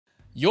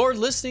You're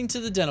listening to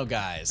The Dental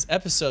Guys,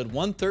 episode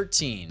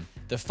 113,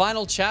 the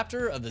final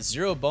chapter of the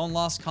Zero Bone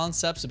Loss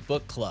Concepts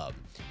Book Club.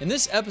 In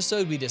this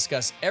episode, we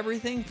discuss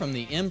everything from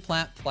the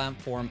implant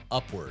platform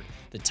upward,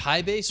 the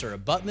tie base or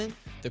abutment,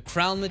 the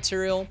crown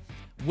material,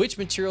 which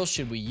material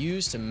should we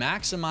use to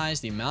maximize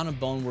the amount of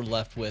bone we're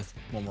left with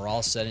when we're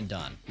all said and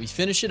done. We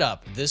finish it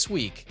up this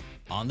week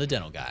on The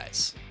Dental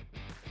Guys.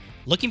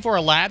 Looking for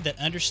a lab that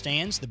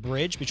understands the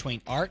bridge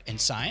between art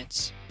and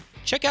science?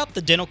 Check out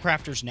the Dental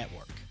Crafters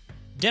Network.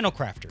 Dental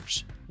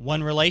Crafters,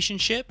 one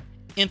relationship,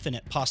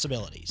 infinite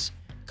possibilities.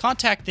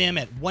 Contact them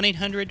at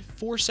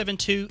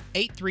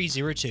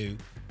 1-800-472-8302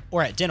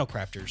 or at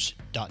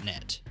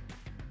dentalcrafters.net.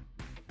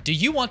 Do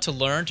you want to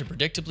learn to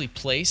predictably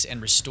place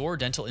and restore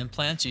dental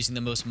implants using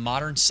the most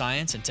modern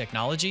science and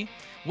technology?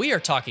 We are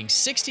talking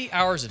 60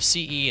 hours of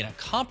CE and a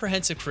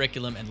comprehensive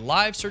curriculum and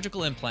live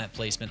surgical implant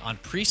placement on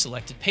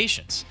pre-selected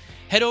patients.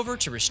 Head over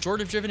to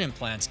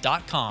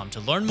restorative-driven-implants.com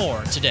to learn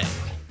more today.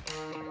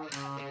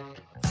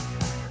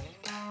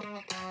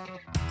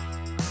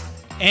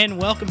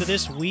 And welcome to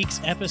this week's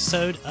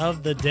episode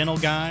of The Dental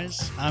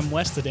Guys. I'm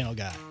Wes, the Dental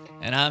Guy.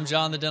 And I'm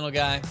John, the Dental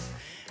Guy.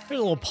 There's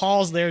a little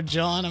pause there,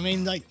 John. I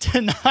mean, like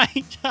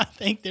tonight, I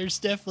think there's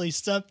definitely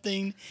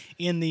something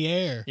in the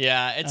air.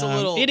 Yeah, it's a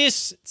little.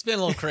 It's been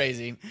a little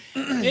crazy.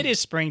 It is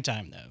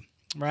springtime, though,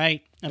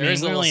 right? There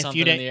is a little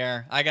something in the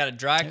air. I got a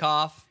dry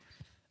cough,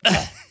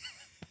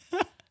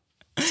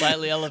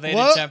 slightly elevated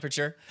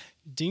temperature.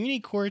 Do you need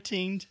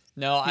quarantined?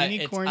 No,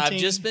 I've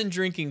just been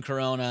drinking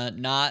Corona,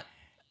 not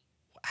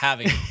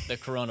having the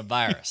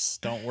coronavirus.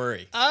 Don't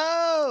worry.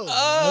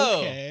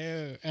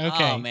 Okay.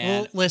 Oh,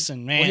 man. Well,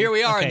 listen, man. Well, here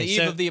we are on the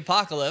eve of the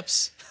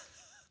apocalypse.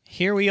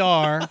 Here we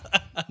are,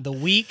 the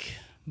week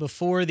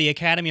before the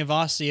Academy of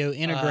Osteo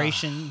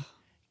Integration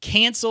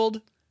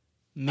canceled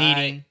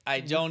meeting.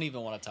 I don't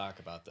even want to talk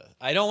about this.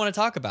 I don't want to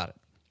talk about it.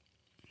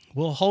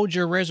 We'll hold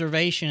your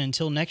reservation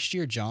until next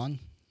year, John.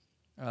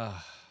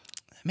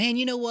 Man,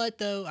 you know what,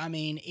 though? I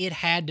mean, it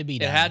had to be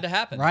done. It had to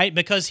happen. Right?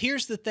 Because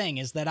here's the thing,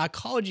 is that I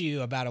called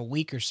you about a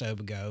week or so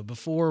ago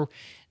before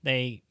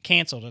they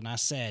canceled, and I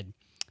said,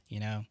 you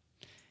know,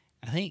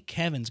 I think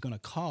Kevin's going to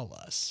call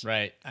us.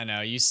 Right. I know.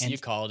 You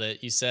called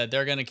it. You said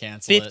they're going to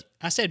cancel it.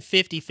 I said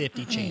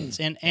 50-50 chance.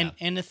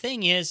 And the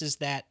thing is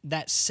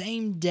that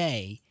same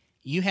day,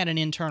 you had an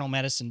internal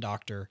medicine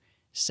doctor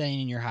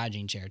sitting in your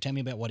hygiene chair. Tell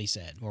me about what he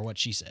said or what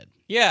she said.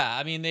 Yeah,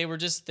 I mean, they were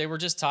just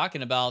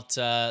talking about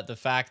the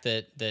fact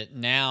that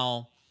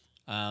now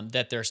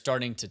that they're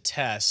starting to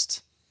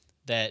test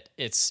that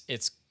it's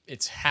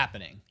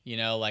happening. You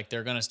know, like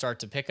they're going to start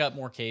to pick up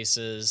more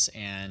cases,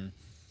 and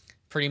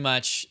pretty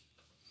much,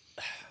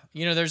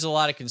 you know, there's a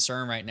lot of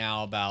concern right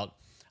now about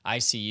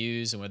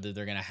ICUs and whether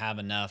they're going to have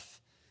enough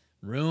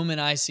room in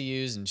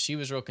ICUs, and she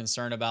was real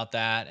concerned about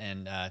that,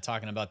 and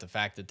talking about the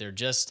fact that they're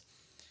just.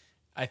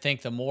 I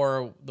think the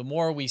more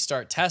we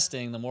start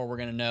testing, the more we're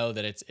going to know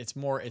that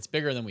it's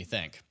bigger than we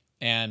think.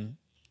 And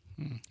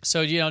so,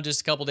 you know,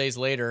 just a couple days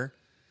later,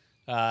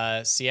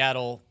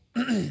 Seattle,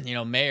 you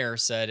know, mayor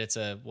said it's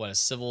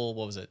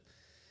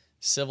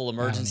civil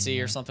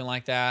emergency or something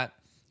like that.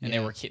 And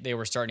they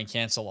were starting to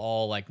cancel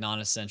all like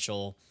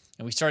non-essential,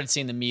 and we started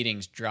seeing the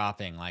meetings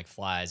dropping like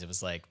flies. It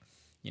was like,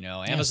 you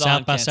know,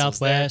 Amazon cancels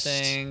their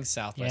thing,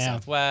 South by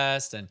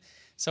Southwest, and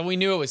so we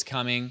knew it was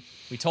coming.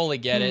 We totally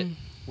get it.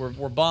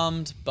 We're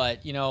bummed,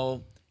 but, you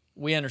know,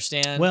 we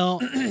understand. Well,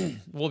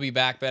 we'll be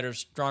back better,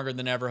 stronger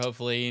than ever,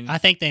 hopefully. I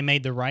think they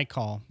made the right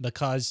call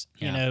because,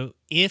 you know,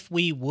 if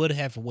we would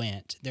have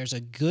went, there's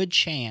a good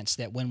chance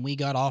that when we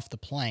got off the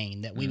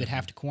plane that we would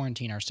have to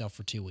quarantine ourselves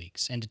for 2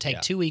 weeks. And to take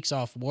 2 weeks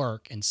off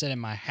work and sit in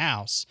my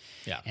house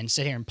and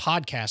sit here and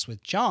podcast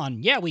with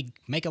John, we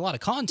make a lot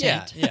of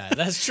content. Yeah,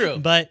 that's true.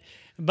 but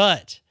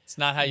it's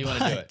not how you want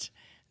to do it.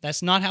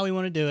 That's not how we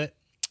want to do it.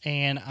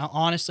 And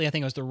honestly, I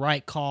think it was the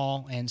right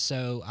call. And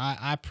so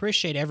I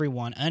appreciate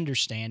everyone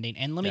understanding.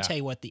 And let me tell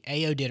you what, the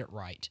AO did it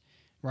right?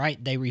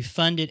 They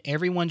refunded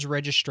everyone's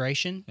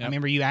registration. I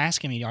remember you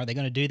asking me, are they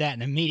going to do that?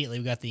 And immediately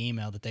we got the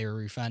email that they were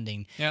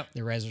refunding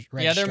the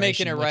registration. Yeah, they're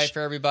making it right for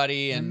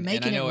everybody. And I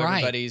know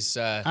everybody's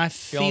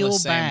feeling the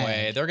same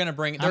way. They're going to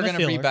bring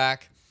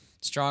back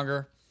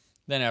stronger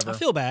than ever. I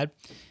feel bad.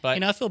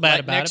 But I feel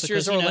bad about next it. Next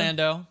year's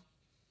Orlando.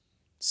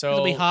 So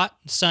it'll be hot,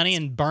 sunny,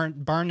 and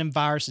burn them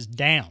viruses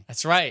down.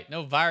 That's right.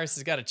 No virus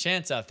has got a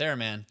chance out there,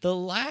 man. The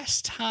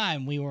last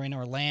time we were in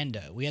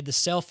Orlando, we had the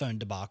cell phone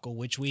debacle,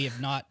 which we have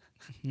not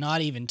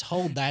even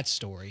told that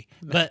story.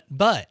 But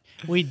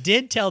we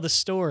did tell the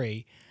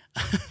story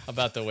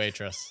about the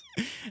waitress.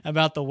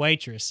 About the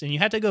waitress. And you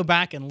have to go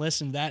back and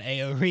listen to that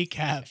AO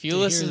recap. If you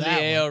listen to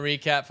the AO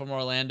recap from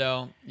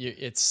Orlando,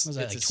 it's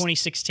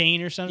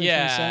 2016 or something?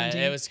 Yeah,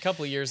 it was a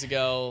couple of years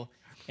ago.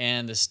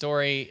 And the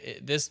story,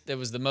 it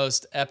was the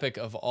most epic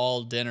of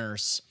all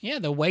dinners. Yeah,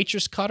 the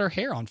waitress caught her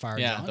hair on fire,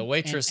 John. The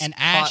waitress and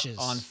caught ashes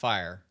on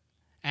fire.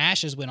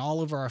 Ashes went all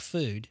over our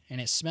food, and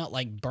it smelled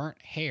like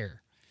burnt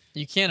hair.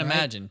 You can't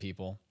imagine,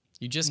 people.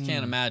 You just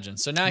can't imagine.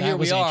 So now here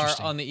we are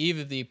on the eve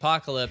of the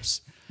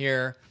apocalypse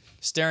here,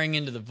 staring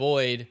into the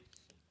void,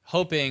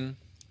 hoping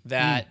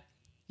that,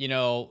 you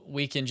know,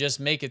 we can just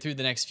make it through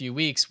the next few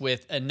weeks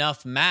with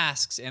enough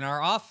masks in our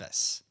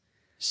office.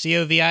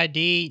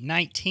 COVID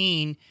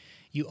 19,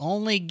 you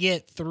only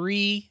get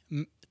three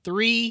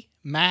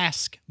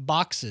mask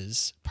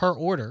boxes per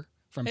order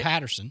from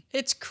Patterson.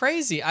 It's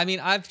crazy. I mean,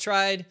 I've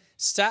tried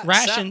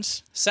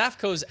rations.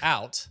 Safco's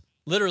out,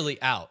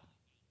 literally out.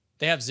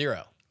 They have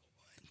 0.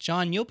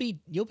 John, you'll be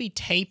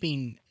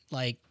taping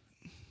like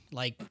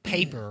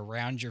paper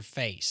around your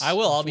face. I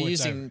will. I'll be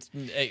using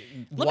a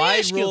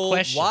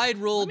wide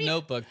ruled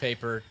notebook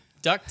paper,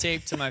 duct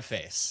taped to my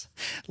face.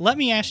 Let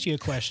me ask you a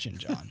question,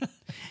 John.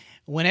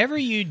 Whenever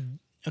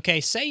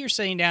say you're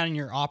sitting down in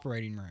your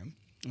operating room,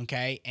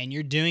 okay, and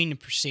you're doing the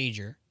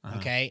procedure,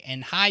 okay,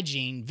 and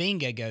hygiene,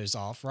 Venga goes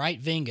off, right?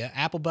 Venga,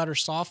 Apple Butter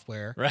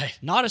Software, right?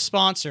 Not a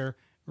sponsor,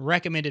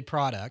 recommended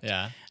product.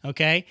 Yeah.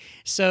 Okay,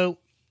 so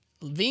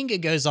Venga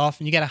goes off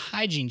and you got a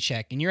hygiene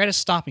check and you're at a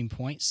stopping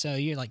point. So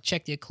you're like,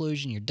 check the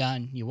occlusion, you're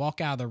done. You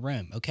walk out of the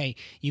room. Okay.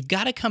 You've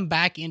got to come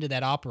back into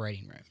that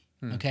operating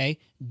room. Okay.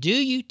 Do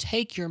you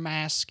take your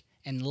mask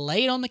and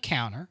lay it on the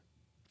counter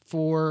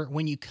for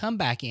when you come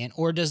back in,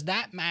 or does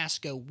that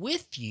mask go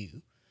with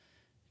you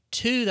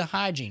to the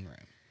hygiene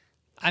room?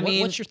 I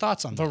mean, what's your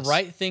thoughts on this? The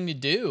right thing to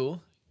do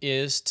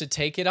is to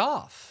take it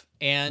off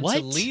and to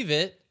leave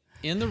it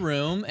in the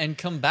room and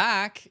come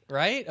back,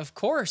 right? Of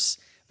course.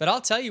 But I'll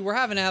tell you, we're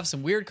having to have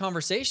some weird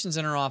conversations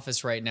in our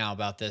office right now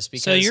about this.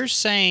 Because so you're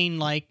saying,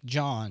 like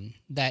John,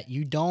 that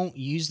you don't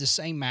use the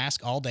same mask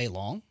all day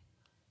long?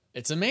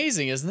 It's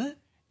amazing, isn't it?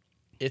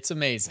 It's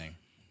amazing.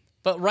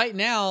 But right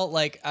now,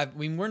 like, I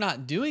mean, we're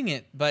not doing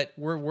it, but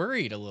we're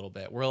worried a little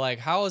bit. We're like,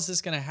 how is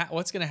this going to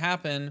what's going to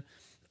happen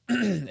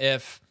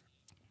if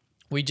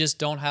we just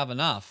don't have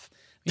enough?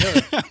 You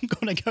know, I'm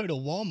going to go to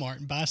Walmart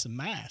and buy some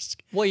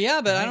masks. Well, yeah,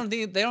 but I don't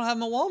think they don't have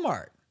them at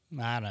Walmart.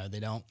 I know they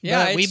don't.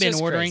 Yeah, but we've been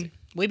ordering. Crazy.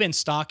 We've been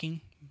stocking.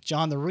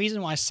 John, the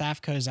reason why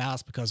Safco's out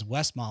is because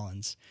Wes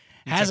Mullins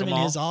has them in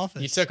his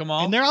office. You took them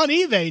all? And they're on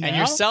eBay now. And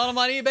you're selling them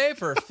on eBay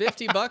for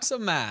 $50 a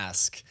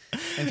mask.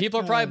 And people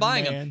are probably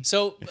buying them.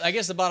 So I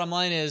guess the bottom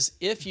line is,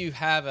 if you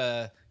have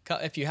a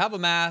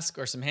mask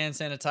or some hand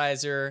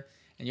sanitizer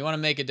and you want to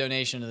make a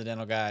donation to the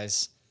dental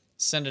guys,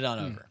 send it on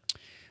over.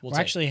 We're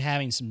actually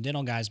having some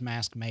dental guys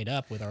masks made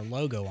up with our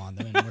logo on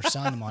them, and we're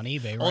selling them on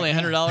eBay right only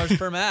now. $100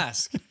 per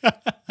mask.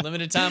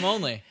 Limited time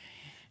only.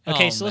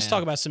 Okay, so let's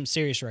talk about something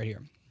serious right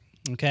here.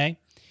 Okay?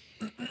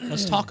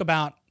 Let's talk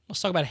about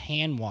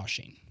hand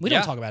washing. We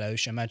don't talk about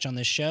OSHA much on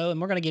this show, and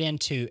we're going to get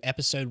into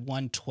episode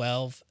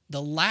 112.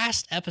 The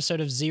last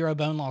episode of Zero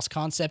Bone Loss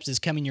Concepts is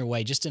coming your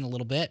way just in a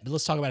little bit, but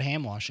let's talk about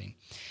hand washing.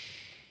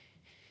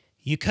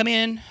 You come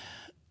in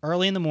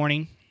early in the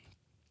morning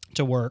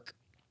to work.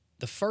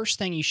 The first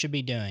thing you should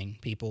be doing,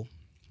 people,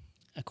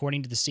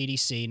 according to the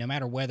CDC, no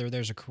matter whether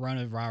there's a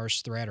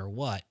coronavirus threat or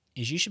what,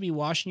 is you should be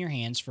washing your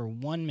hands for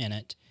 1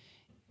 minute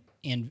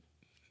in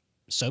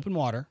soap and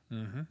water,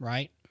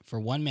 right? For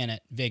 1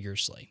 minute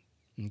vigorously,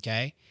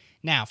 okay?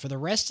 Now, for the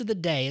rest of the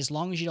day, as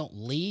long as you don't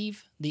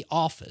leave the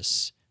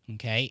office,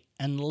 okay,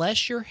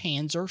 unless your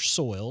hands are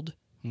soiled,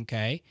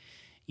 okay,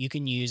 you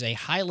can use a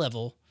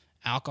high-level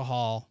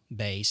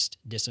alcohol-based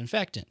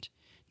disinfectant.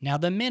 Now,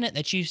 the minute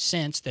that you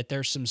sense that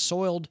there's some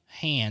soiled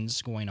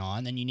hands going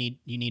on, then you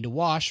need to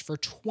wash for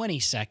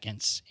 20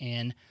 seconds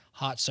in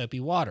hot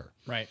soapy water.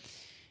 Right.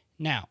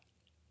 Now,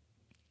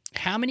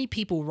 how many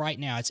people right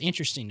now, it's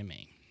interesting to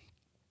me,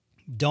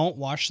 don't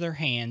wash their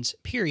hands,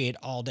 period,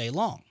 all day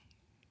long?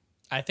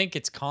 I think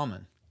it's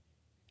common.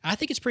 I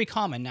think it's pretty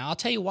common. Now, I'll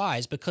tell you why.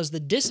 It's because the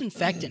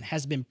disinfectant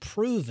has been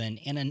proven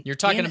in an... You're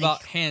talking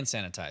about hand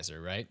sanitizer,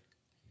 right?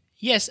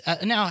 Yes.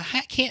 Now,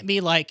 it can't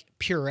be like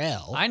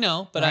Purell. I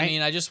know, but right? I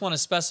mean, I just want to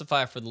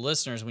specify for the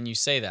listeners when you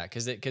say that,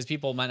 because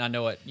people might not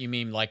know what you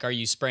mean. Like, are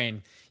you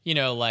spraying,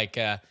 like...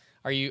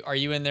 Are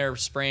you in there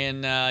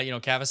spraying,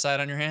 Cavicide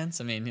on your hands?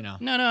 I mean,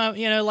 No,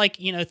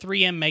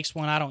 3M makes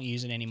one. I don't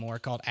use it anymore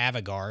called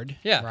Avigard.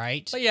 Yeah.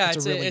 Right? But yeah,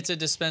 it's a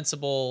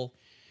dispensable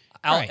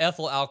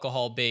ethyl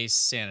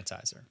alcohol-based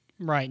sanitizer.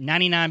 Right.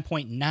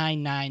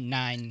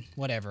 99.999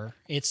 whatever.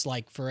 It's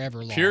like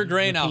forever long. Pure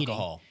grain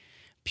alcohol.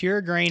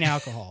 Pure grain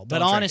alcohol.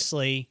 But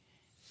honestly,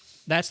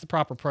 that's the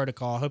proper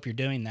protocol. I hope you're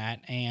doing that,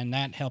 and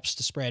that helps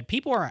to spread.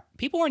 People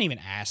aren't even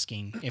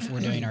asking if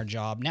we're doing our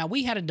job. Now,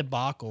 we had a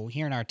debacle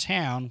here in our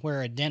town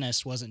where a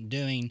dentist wasn't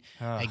doing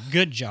a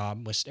good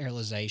job with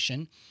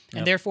sterilization,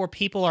 and therefore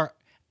people are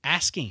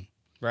asking.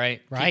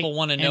 Right. People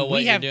want to know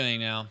what you're doing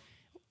now.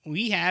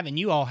 We have, and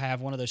you all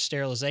have, one of those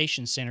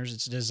sterilization centers.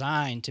 It's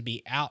designed to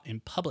be out in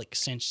public.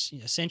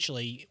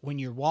 Essentially, when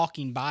you're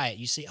walking by it,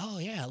 you see, oh,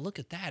 yeah, look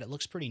at that. It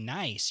looks pretty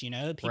nice.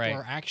 People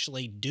are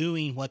actually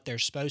doing what they're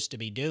supposed to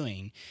be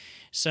doing.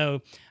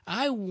 So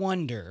I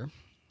wonder,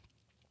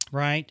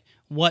 right,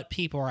 what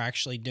people are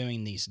actually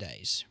doing these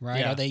days, right?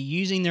 Yeah. Are they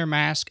using their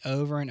mask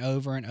over and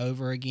over and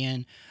over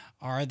again?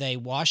 Are they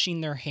washing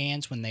their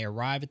hands when they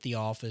arrive at the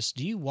office?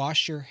 Do you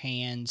wash your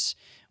hands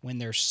when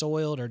they're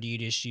soiled, or do you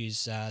just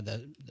use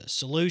the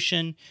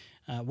solution?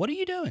 What are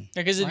you doing?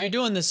 Because if you're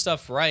doing this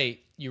stuff right,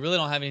 you really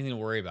don't have anything to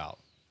worry about.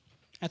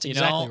 That's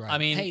exactly right. I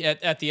mean,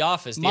 at the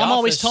office. Mom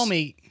always told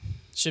me,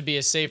 should be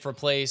a safer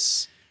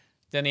place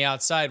than the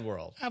outside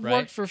world. I've right?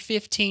 worked for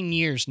 15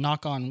 years,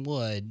 knock on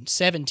wood,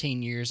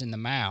 17 years in the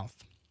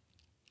mouth,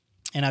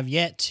 and I've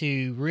yet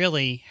to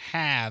really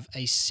have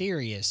a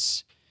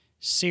serious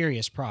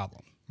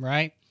problem,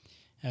 right?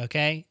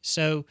 Okay,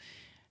 so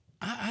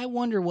I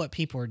wonder what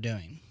people are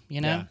doing,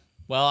 you know? Yeah.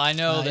 Well, I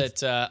know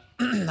that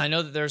I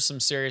know that there's some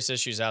serious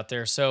issues out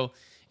there. So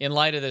in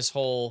light of this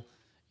whole,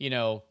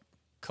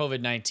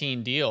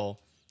 COVID-19 deal,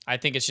 I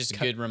think it's just a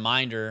good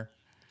reminder,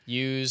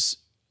 use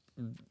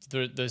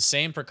the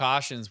same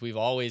precautions we've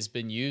always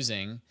been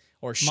using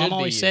or should be using. Mom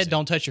always said,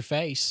 don't touch your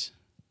face.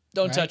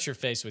 Don't touch your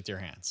face with your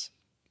hands.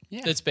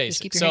 Yeah, that's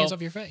basic. Just keep your hands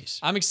off your face.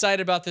 I'm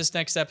excited about this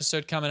next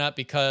episode coming up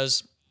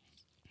because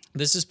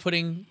this is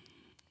kind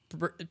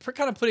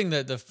of putting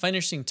the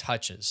finishing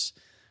touches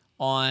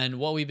on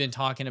what we've been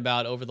talking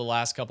about over the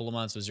last couple of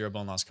months with zero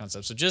bone loss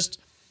concept. So just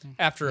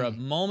after a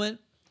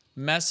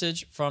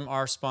message from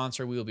our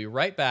sponsor, we will be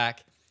right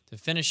back to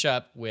finish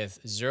up with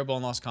zero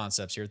bone loss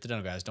concepts here at the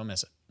Dental Guys. Don't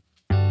miss it.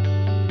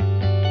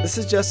 This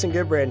is Justin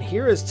Goodbread, and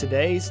here is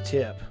today's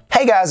tip.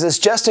 Hey guys, it's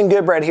Justin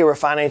Goodbread here with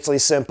Financially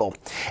Simple.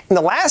 In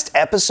the last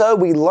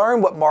episode, we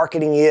learned what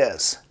marketing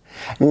is.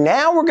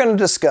 Now we're going to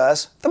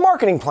discuss the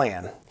marketing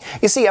plan.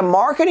 You see, a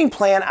marketing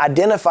plan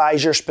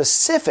identifies your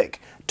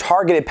specific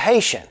targeted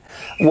patient,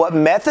 what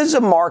methods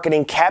of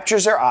marketing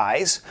captures their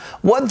eyes,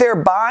 what their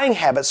buying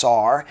habits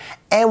are,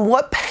 and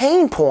what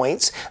pain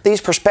points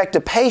these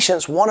prospective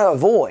patients want to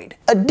avoid.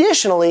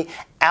 Additionally,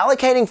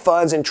 allocating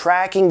funds and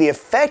tracking the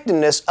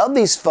effectiveness of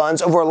these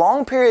funds over a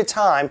long period of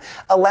time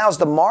allows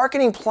the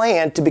marketing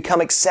plan to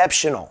become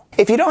exceptional.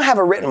 If you don't have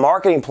a written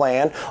marketing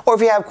plan, or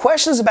if you have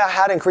questions about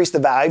how to increase the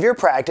value of your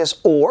practice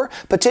or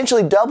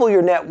potentially double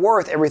your net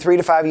worth every 3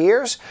 to 5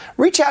 years,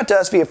 reach out to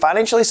us via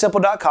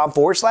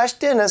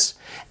financiallysimple.com/dentist,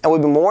 and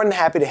we'll be more than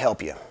happy to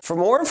help you. For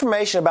more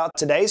information about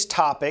today's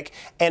topic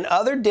and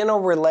other dental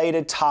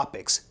related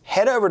topics,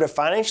 head over to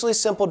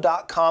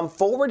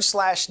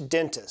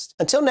financiallysimple.com/dentist.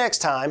 Until next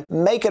time,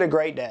 make it a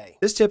great day.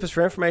 This tip is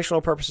for informational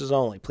purposes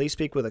only. Please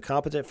speak with a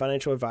competent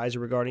financial advisor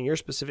regarding your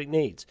specific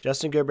needs.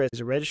 Justin Goodbread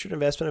is a registered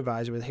investment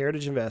advisor with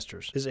Heritage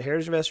Investors. Visit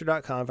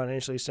heritageinvestor.com,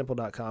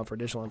 financiallysimple.com for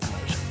additional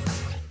information.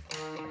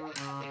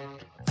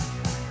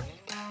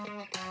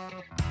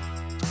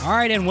 All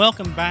right, and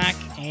welcome back.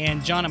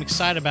 And John, I'm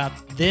excited about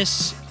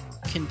this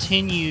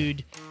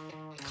continued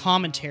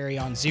commentary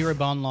on zero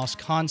bone loss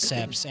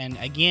concepts. And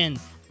again,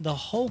 the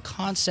whole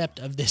concept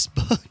of this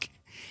book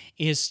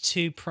is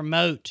to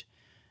promote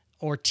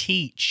or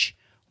teach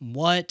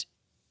what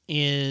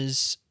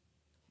is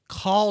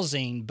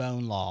causing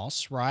bone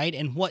loss, right?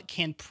 And what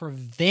can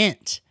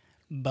prevent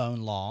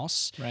bone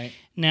loss. Right.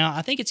 Now,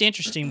 I think it's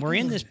interesting. We're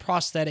in this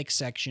prosthetic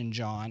section,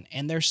 John,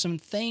 and there's some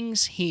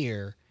things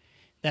here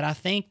that I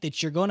think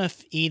that you're going to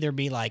either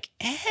be like,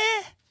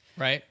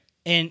 right.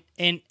 And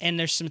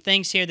there's some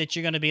things here that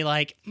you're going to be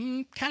like,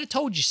 kind of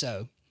told you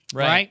so.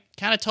 Right.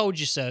 Kind of told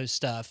you so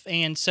stuff.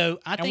 And so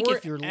I think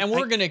if you're... And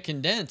we're going to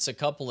condense a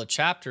couple of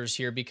chapters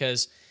here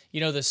because, a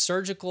lot of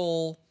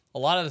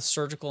the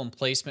surgical and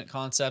placement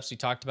concepts we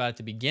talked about at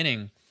the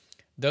beginning,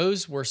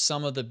 those were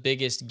some of the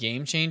biggest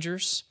game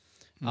changers.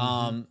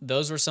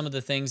 Those were some of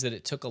the things that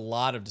it took a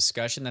lot of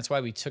discussion. That's why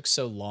we took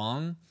so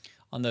long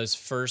on those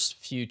first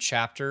few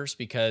chapters,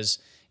 because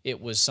it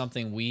was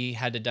something we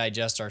had to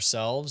digest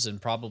ourselves,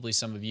 and probably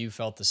some of you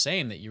felt the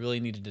same, that you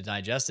really needed to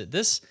digest it.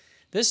 This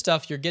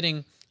stuff, you're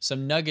getting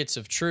some nuggets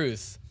of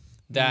truth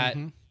that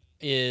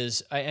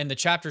is, and the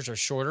chapters are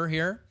shorter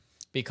here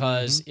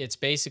because it's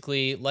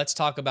basically, let's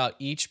talk about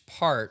each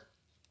part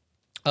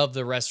of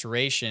the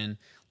restoration.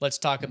 Let's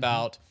talk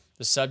about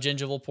the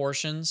subgingival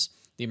portions,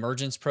 the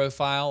emergence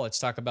profile. Let's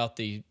talk about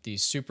the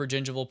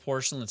supergingival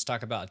portion. Let's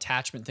talk about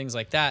attachment, things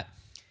like that.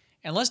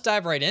 And let's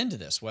dive right into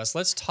this, Wes.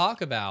 Let's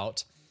talk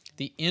about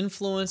the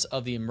influence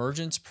of the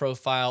emergence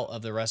profile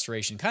of the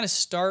restoration. Kind of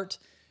start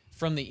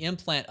from the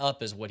implant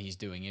up is what he's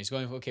doing. He's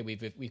going, okay,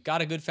 we've got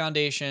a good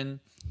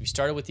foundation. We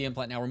started with the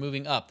implant. Now we're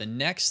moving up. The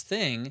next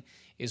thing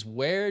is,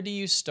 where do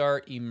you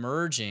start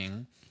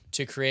emerging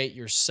to create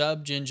your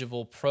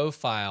subgingival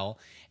profile?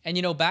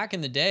 And, back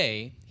in the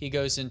day, he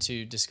goes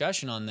into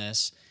discussion on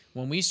this,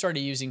 when we started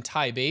using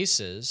tie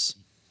bases,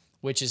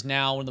 which is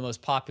now one of the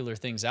most popular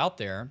things out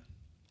there,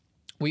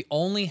 we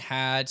only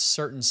had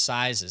certain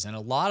sizes, and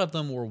a lot of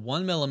them were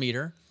 1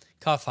 millimeter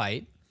cuff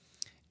height,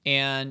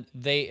 and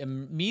they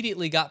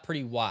immediately got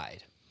pretty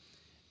wide.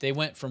 They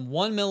went from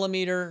 1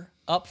 millimeter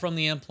up from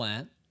the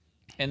implant,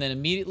 and then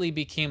immediately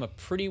became a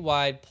pretty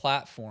wide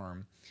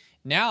platform.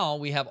 Now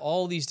we have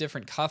all these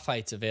different cuff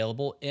heights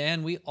available,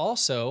 and we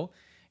also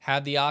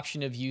have the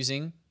option of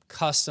using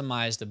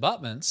customized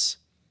abutments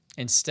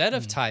instead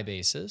of tie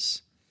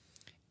bases.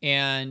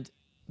 And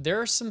there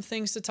are some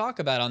things to talk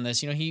about on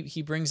this.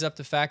 He brings up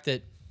the fact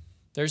that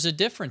there's a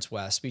difference,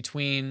 Wes,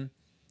 between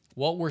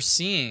what we're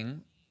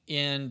seeing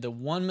in the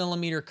 1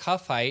 millimeter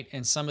cuff height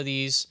and some of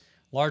these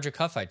larger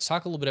cuff heights.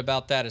 Talk a little bit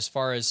about that, as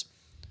far as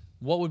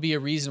what would be a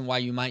reason why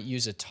you might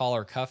use a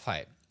taller cuff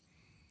height.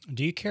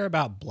 Do you care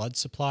about blood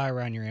supply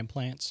around your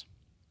implants?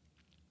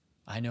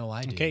 I know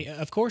I do. Okay,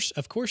 of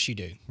course you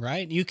do,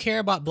 right? You care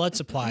about blood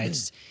supply.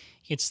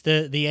 It's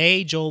the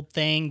age-old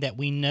thing that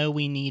we know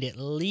we need at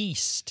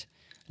least,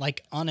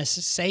 like on a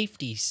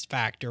safety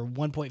factor,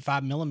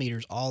 1.5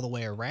 millimeters all the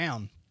way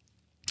around.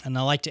 And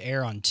I like to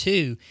err on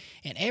 2.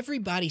 And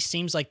everybody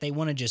seems like they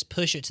want to just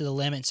push it to the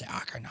limit and say,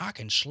 I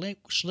can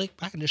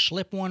just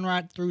slip one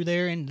right through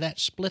there and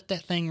split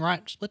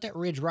that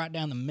ridge right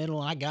down the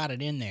middle, and I got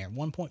it in there,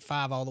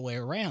 1.5 all the way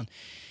around.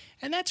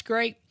 And that's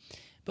great.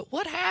 But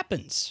what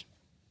happens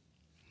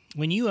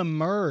when you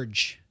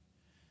emerge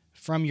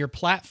from your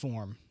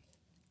platform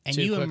and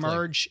you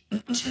emerge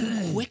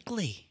too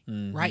quickly,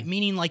 right?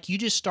 Meaning like you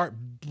just start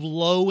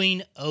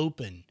blowing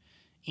open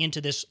into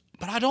this.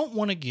 But I don't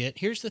want to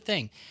here's the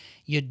thing.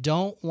 You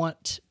don't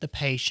want the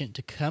patient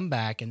to come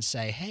back and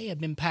say, hey,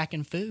 I've been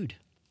packing food.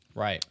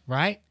 Right.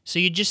 Right? So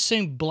you just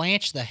soon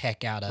blanch the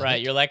heck out of it.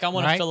 Right. You're like, I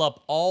want to fill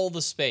up all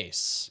the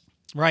space.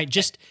 Right.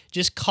 Just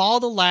call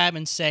the lab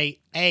and say,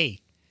 hey,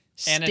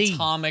 Steve,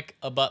 anatomic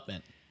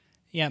abutment.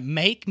 Yeah,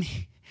 make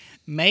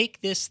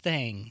this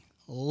thing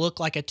look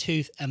like a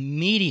tooth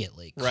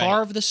immediately. Right.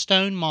 Carve the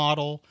stone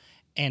model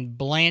and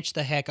blanch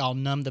the heck. I'll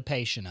numb the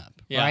patient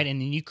up. Yeah. Right?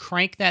 And then you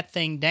crank that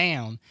thing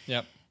down.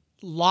 Yep.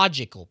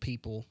 Logical,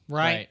 people.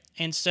 Right?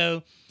 And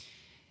so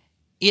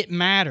it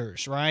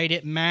matters, right?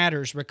 It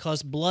matters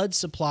because blood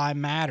supply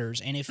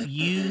matters. And if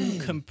you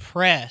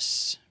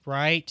compress,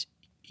 right,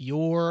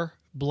 your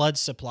blood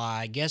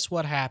supply, guess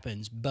what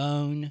happens?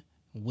 Bone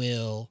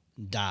will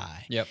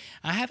die. Yep.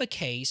 I have a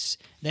case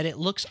that it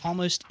looks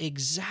almost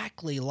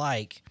exactly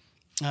like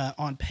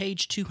on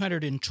page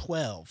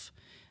 212.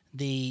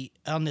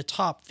 On the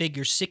top,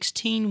 figure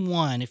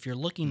 16.1, if you're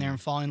looking there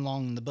and following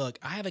along in the book,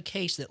 I have a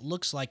case that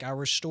looks like I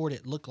restored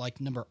it, looked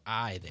like number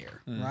I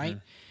there, right?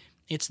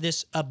 It's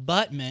this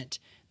abutment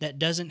that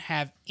doesn't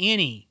have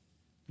any,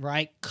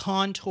 right,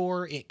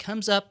 contour. It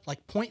comes up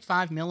like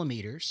 0.5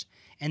 millimeters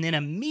and then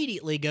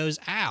immediately goes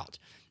out.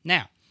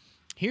 Now,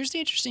 here's the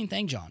interesting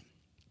thing, John.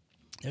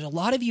 There's a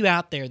lot of you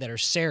out there that are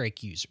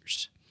CEREC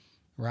users,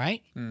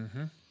 right?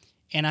 Mm-hmm.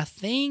 And I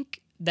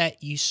think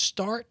that you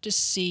start to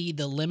see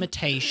the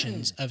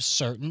limitations of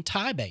certain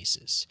tie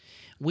bases.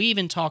 We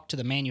even talked to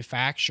the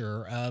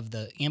manufacturer of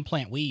the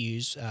implant we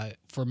use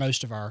for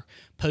most of our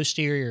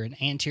posterior and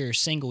anterior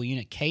single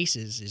unit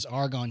cases is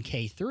Argon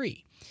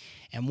K3.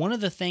 And one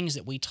of the things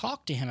that we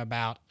talked to him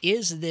about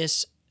is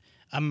this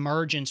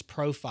emergence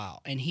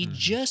profile. And he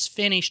just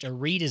finished a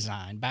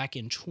redesign back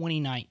in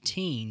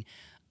 2019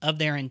 of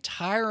their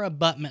entire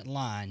abutment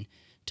line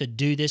to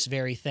do this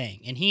very thing.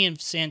 And he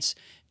has since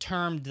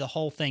termed the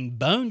whole thing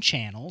bone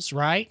channels,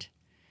 right?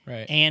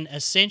 Right. And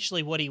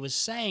essentially what he was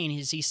saying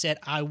is he said,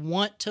 I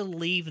want to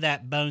leave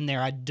that bone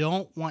there. I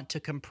don't want to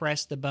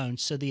compress the bone.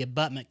 So the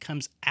abutment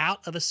comes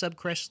out of a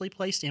subcrestally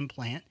placed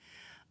implant,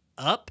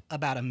 up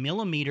about a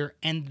millimeter,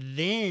 and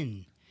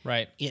then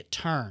it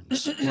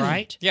turns,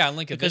 right? Yeah, and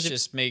Lincoln, this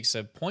just makes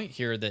a point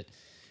here that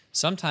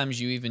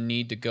sometimes you even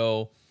need to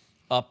go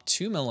up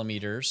 2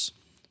 millimeters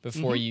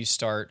before you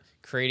start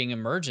creating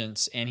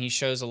emergence. And he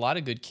shows a lot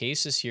of good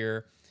cases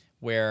here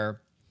where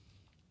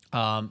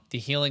the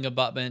healing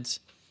abutment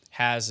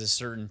has a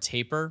certain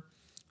taper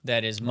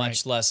that is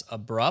much less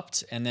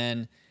abrupt, and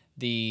then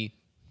the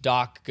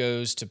doc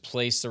goes to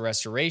place the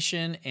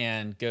restoration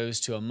and goes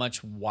to a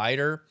much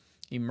wider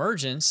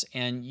emergence,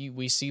 and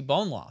we see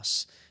bone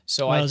loss.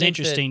 So I think it's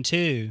interesting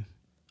too.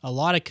 A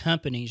lot of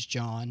companies,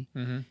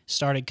 John,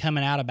 started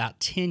coming out about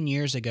 10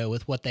 years ago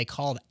with what they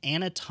called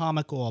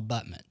anatomical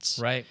abutments.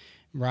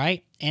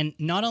 Right? And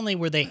not only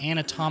were they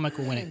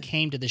anatomical when it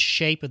came to the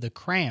shape of the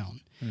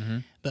crown,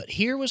 but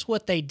here was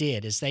what they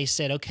did is they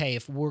said, okay,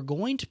 if we're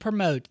going to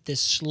promote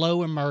this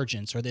slow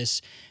emergence or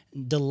this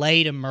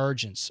delayed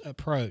emergence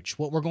approach,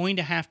 what we're going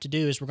to have to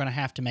do is we're going to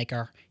have to make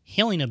our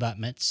healing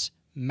abutments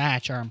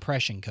match our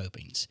impression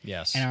copings.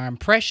 Yes. And our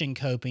impression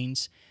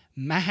copings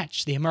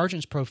match the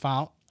emergence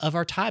profile of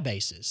our tie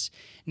bases.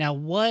 Now,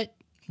 what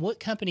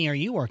company are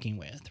you working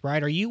with,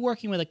 right? Are you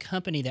working with a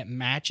company that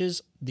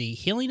matches the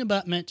healing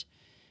abutment,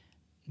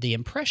 the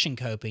impression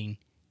coping,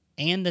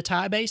 and the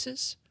tie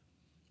bases?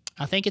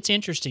 I think it's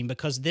interesting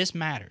because this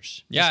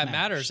matters. Yeah, it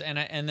matters. And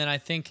then I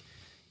think,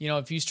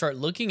 if you start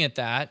looking at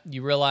that,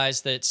 you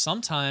realize that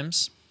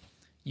sometimes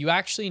you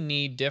actually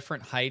need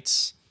different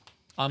heights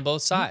on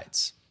both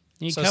sides.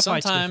 So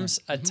sometimes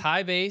a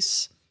tie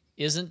base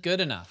isn't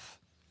good enough.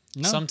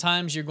 No.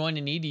 Sometimes you're going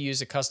to need to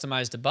use a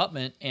customized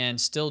abutment and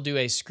still do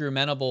a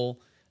screw-mentable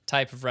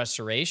type of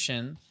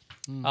restoration.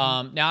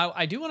 Now,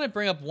 I do want to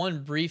bring up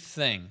one brief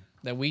thing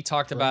that we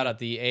talked about at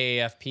the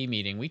AAFP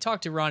meeting. We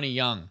talked to Ronnie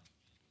Young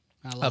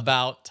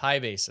about tie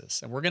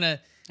bases, and we're going to...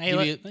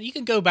 Hey, you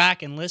can go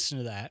back and listen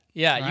to that.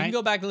 Yeah, you can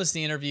go back and listen to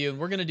the interview, and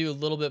we're going to do a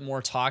little bit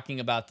more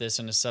talking about this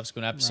in a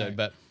subsequent episode.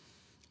 But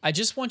I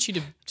just want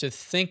you to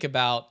think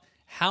about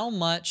how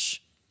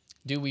much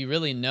do we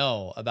really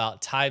know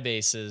about tie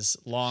bases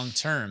long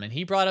term. And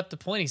he brought up the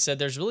point. He said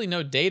there's really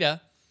no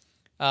data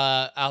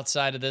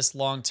outside of this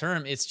long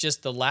term. It's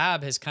just the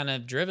lab has kind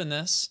of driven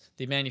this.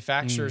 The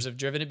manufacturers have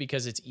driven it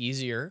because it's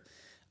easier.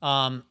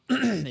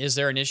 Is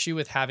there an issue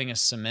with having a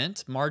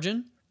cement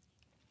margin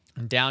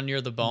down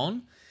near the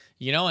bone?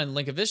 You know, and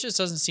Linkevicius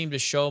doesn't seem to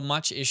show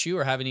much issue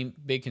or have any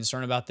big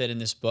concern about that in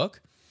this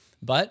book,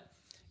 but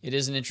it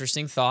is an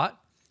interesting thought.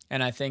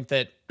 And I think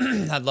that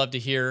I'd love to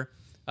hear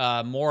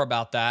more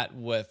about that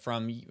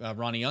from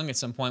Ronnie Young at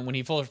some point. When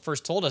he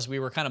first told us, we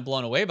were kind of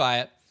blown away by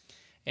it.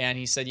 And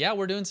he said, yeah,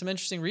 we're doing some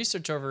interesting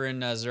research over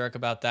in Zurich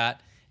about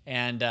that.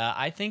 And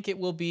I think it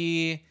will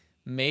be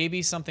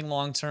maybe something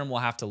long-term we'll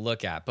have to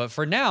look at. But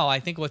for now, I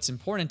think what's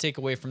important to take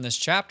away from this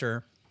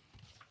chapter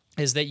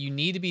is that you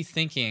need to be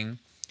thinking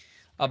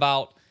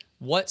about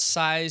what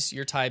size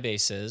your tie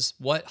base is,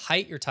 what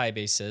height your tie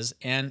base is,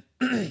 and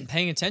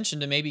paying attention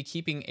to maybe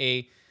keeping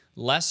a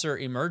lesser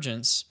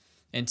emergence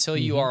until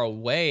you are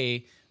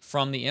away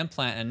from the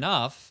implant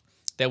enough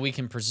that we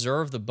can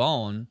preserve the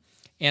bone.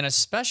 And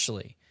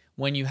especially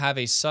when you have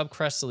a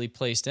subcrestally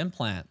placed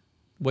implant,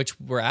 which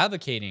we're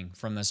advocating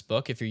from this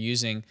book, if you're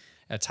using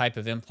a type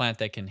of implant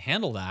that can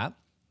handle that,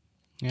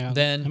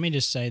 then let me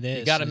just say this.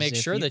 You got to make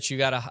sure that you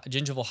got a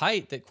gingival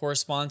height that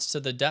corresponds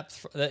to the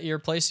depth that you're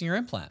placing your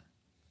implant.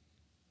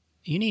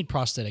 You need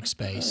prosthetic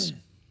space,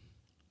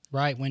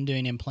 right, when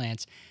doing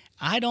implants.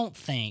 I don't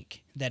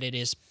think that it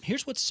is.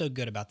 Here's what's so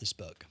good about this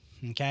book,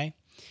 okay?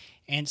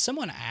 And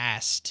someone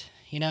asked,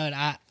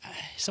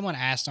 someone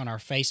asked on our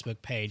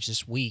Facebook page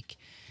this week,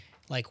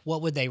 like,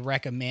 what would they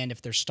recommend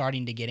if they're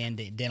starting to get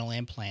into dental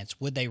implants?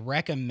 Would they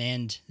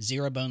recommend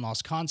Zero Bone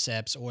Loss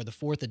Concepts or the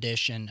 4th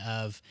edition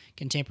of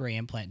Contemporary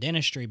Implant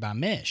Dentistry by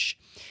Mish?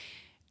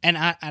 And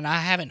I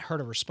haven't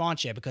heard a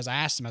response yet, because I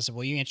asked them, I said,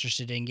 well, you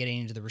interested in getting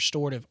into the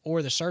restorative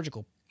or the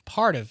surgical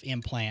part of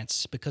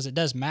implants? Because it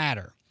does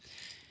matter.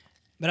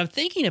 But I'm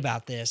thinking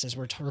about this as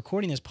we're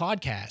recording this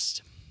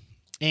podcast,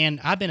 and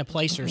I've been a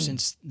placer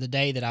since the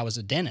day that I was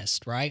a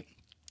dentist, right?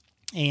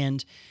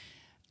 And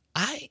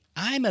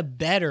I'm a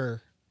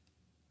better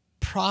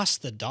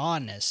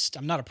prosthodontist.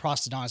 I'm not a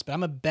prosthodontist, but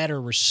I'm a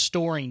better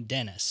restoring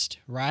dentist,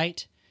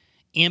 right?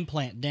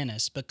 Implant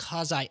dentist,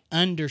 because I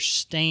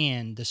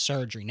understand the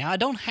surgery. Now, I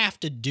don't have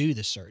to do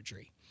the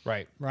surgery.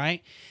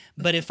 Right?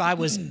 But if I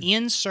was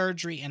in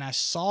surgery and I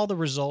saw the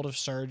result of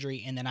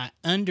surgery, and then I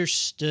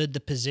understood the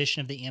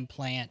position of the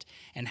implant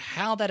and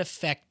how that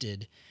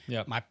affected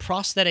my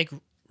prosthetic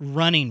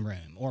running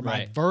room or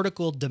my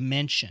vertical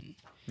dimension,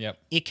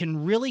 it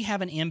can really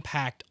have an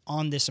impact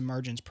on this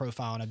emergence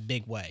profile in a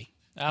big way.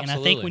 Absolutely.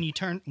 And I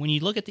think when you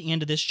look at the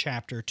end of this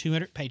chapter,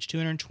 page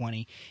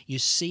 220, you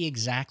see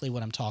exactly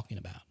what I'm talking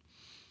about.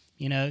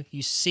 You know,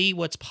 you see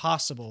what's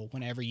possible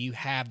whenever you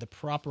have the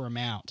proper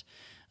amount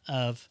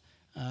of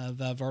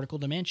vertical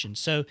dimension.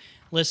 So,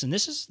 listen,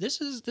 this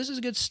is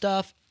good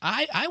stuff.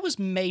 I was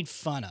made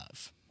fun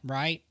of,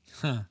 right?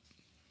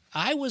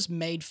 I was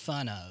made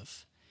fun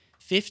of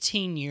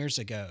 15 years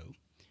ago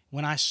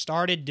when I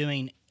started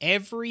doing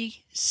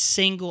every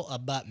single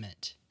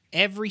abutment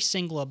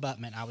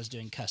I was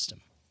doing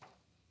custom,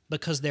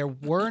 because there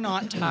were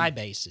not tie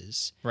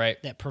bases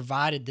that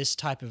provided this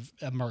type of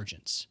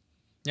emergence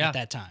at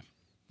that time.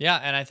 Yeah,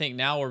 and I think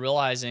now we're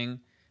realizing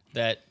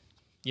that,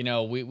 you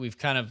know, we've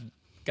kind of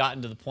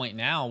gotten to the point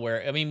now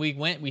where, I mean,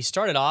 we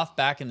started off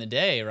back in the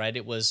day, right?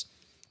 It was,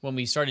 when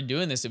we started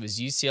doing this, it was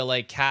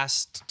UCLA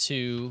cast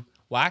to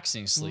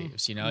waxing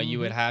sleeves. You know, you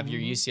would have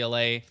your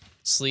UCLA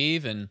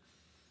sleeve, and,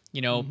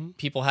 you know,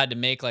 people had to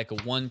make like a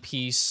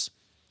one-piece,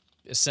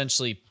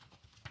 essentially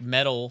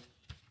metal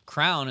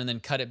crown and then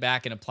cut it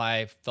back and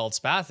apply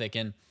feldspathic.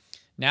 And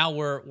now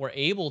we're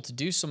able to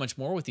do so much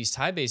more with these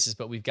tie bases,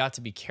 but we've got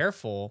to be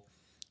careful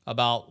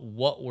about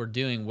what we're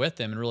doing with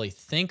them and really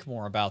think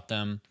more about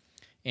them.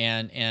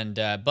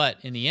 But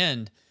in the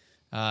end,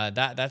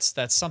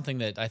 that's something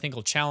that I think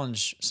will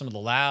challenge some of the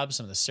labs,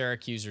 some of the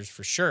Syracusers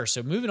for sure.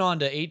 So moving on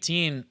to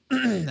 18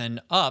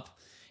 and up,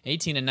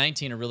 18 and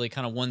 19 are really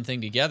kind of one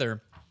thing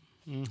together.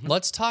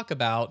 Let's talk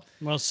about...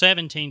 Well,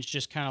 17 is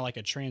just kind of like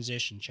a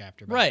transition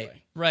chapter, by the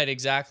way. Right,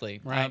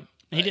 exactly. Right.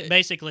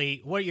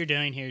 Basically, what you're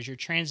doing here is you're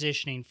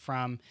transitioning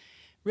from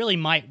really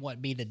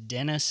what be the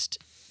dentist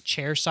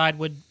chair side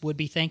would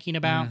be thinking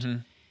about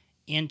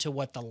into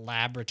what the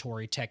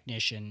laboratory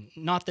technician...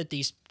 Not that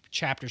these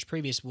chapters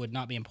previous would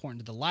not be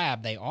important to the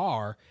lab, they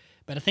are,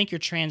 but I think you're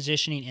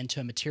transitioning into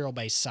a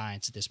material-based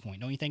science at this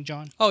point. Don't you think,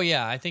 John? Oh,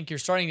 yeah. I think you're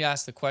starting to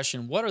ask the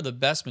question, what are the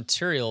best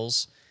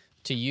materials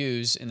to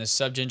use in the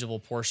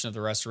subgingival portion of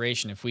the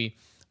restoration? If we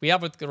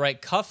have the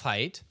right cuff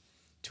height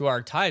to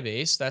our tie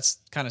base, that's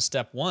kind of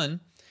step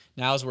one.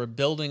 Now, as we're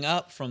building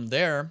up from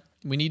there,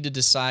 we need to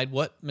decide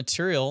what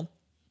material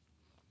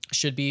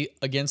should be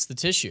against the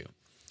tissue.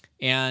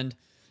 And,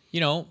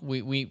 you know,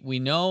 we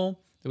know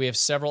that we have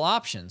several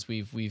options.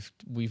 We've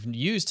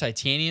used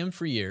titanium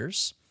for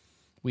years.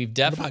 We've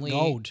definitely...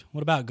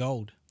 What about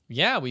gold?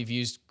 Yeah, we've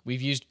used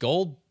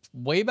gold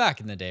way back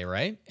in the day,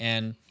 right?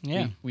 And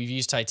we've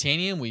used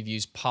titanium, we've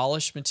used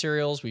polished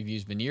materials, we've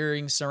used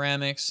veneering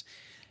ceramics,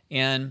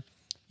 and,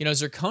 you know,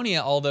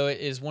 zirconia, although it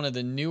is one of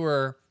the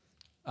newer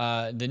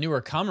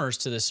comers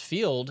to this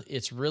field,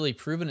 it's really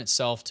proven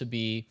itself to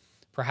be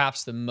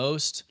perhaps the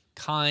most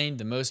kind,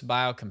 the most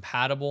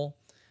biocompatible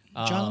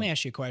John, let me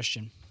ask you a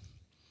question.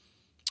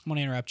 I'm going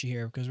to interrupt you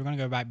here because we're going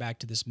to go back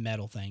to this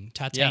metal thing.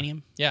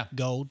 Titanium,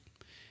 gold,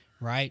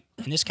 right?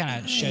 And this kind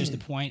of shows the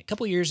point. A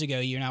couple years ago,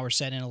 you and I were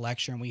sitting in a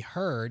lecture, and we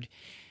heard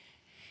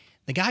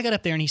the guy got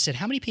up there and he said,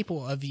 how many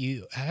people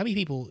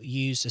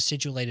use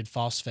acidulated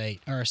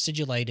phosphate or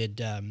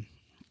acidulated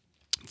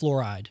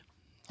fluoride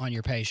on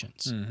your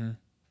patients? Mm-hmm.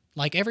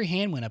 Like every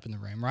hand went up in the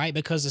room, right?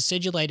 Because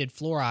acidulated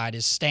fluoride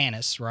is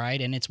stannous, right?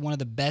 And it's one of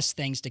the best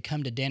things to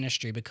come to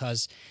dentistry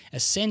because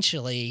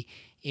essentially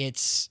it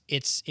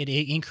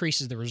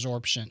increases the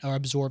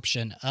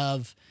absorption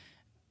of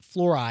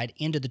fluoride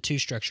into the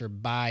tooth structure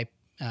by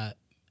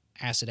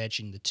acid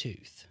etching the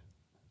tooth.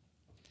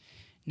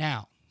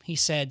 Now, he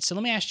said, so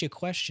let me ask you a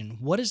question.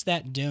 What is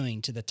that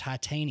doing to the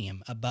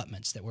titanium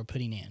abutments that we're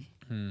putting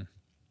in?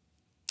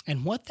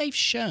 And what they've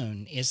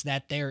shown is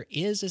that there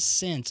is a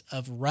sense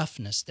of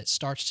roughness that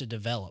starts to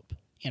develop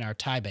in our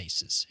tie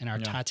bases, in our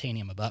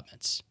titanium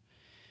abutments,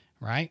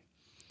 right?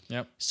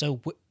 Yep.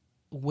 So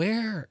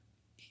where,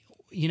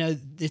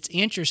 it's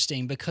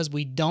interesting because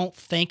we don't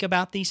think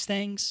about these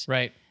things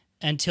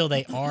until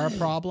they are a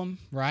problem,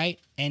 right?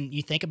 And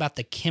you think about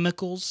the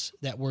chemicals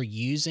that we're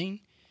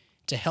using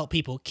to help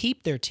people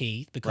keep their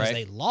teeth because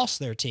they lost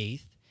their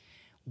teeth.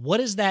 What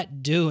is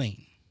that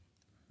doing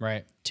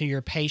to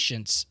your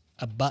patients'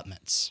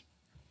 abutments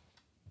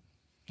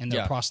and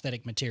their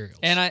prosthetic materials?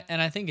 And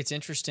I think it's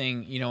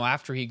interesting,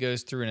 after he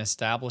goes through and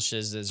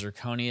establishes that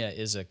zirconia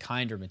is a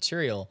kinder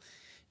material,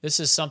 this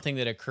is something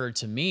that occurred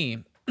to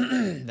me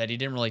that he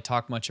didn't really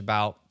talk much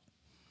about,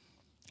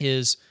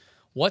 is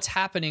what's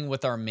happening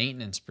with our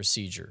maintenance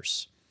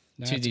procedures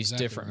to these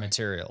different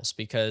materials.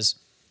 Because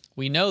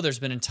we know there's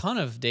been a ton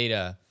of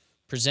data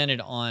presented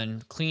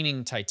on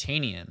cleaning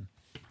titanium,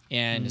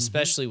 and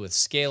especially with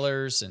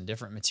scalers and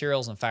different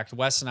materials. In fact,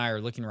 Wes and I are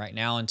looking right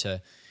now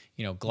into,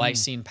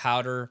 glycine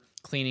powder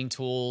cleaning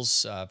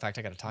tools. In fact,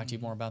 I got to talk to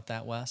you more about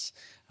that, Wes,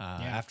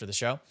 after the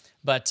show.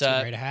 But it's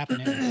ready to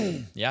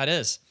happen. Yeah, it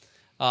is.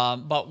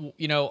 But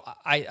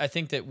I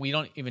think that we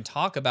don't even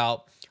talk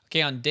about,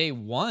 on day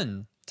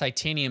one,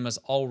 titanium is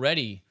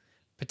already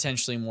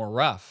potentially more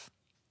rough.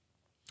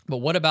 But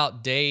what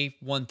about day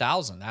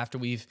 1,000 after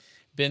we've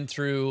been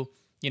through,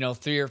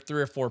 three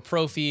or four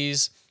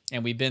prophies,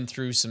 and we've been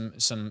through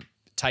some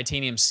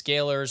titanium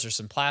scalers or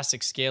some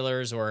plastic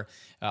scalers or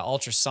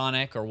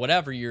ultrasonic or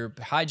whatever your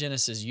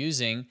hygienist is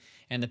using,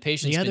 and the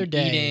patient's the other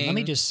been day, eating. Let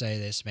me just say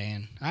this,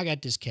 man. I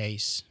got this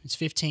case. It's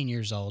 15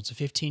 years old. It's a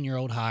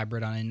 15-year-old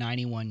hybrid on a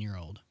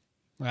 91-year-old,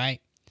 right?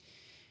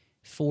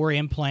 4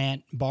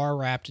 implant, bar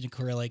wrapped in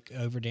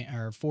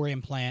acrylic, 4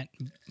 implant,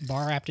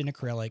 bar wrapped in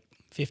acrylic,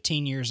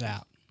 15 years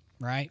out,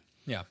 right?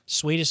 Yeah.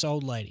 Sweetest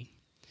old lady.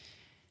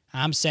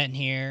 I'm sitting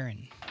here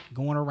and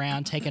going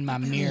around taking my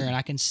mirror, and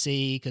I can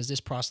see, because this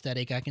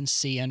prosthetic, I can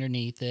see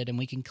underneath it, and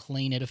we can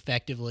clean it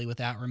effectively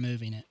without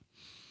removing it.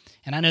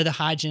 And I know the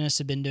hygienists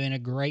have been doing a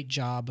great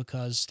job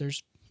because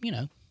there's,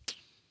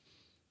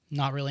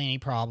 not really any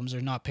problems.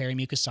 There's not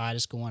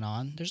perimucositis going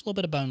on. There's a little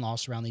bit of bone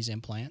loss around these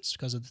implants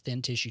because of the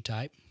thin tissue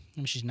type.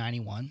 And she's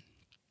 91.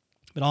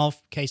 But all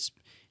case,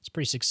 it's a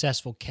pretty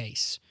successful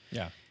case.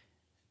 Yeah.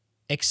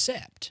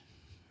 Except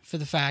for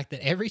the fact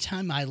that every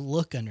time I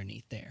look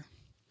underneath there,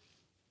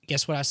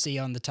 guess what I see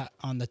on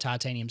the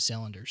titanium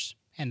cylinders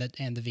and the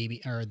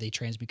VB or the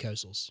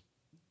transmucosals?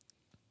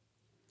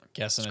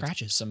 Guessing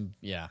scratches.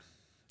 Yeah.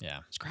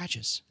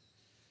 Scratches.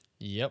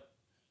 Yep.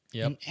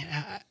 And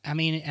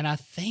I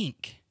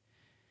think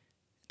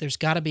there's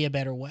got to be a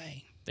better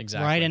way.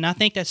 Exactly. Right? And I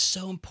think that's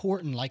so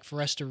important,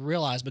 for us to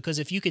realize, because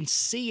if you can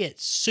see it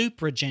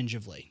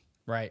supragingivally,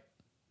 right,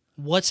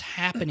 what's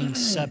happening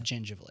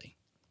subgingivally?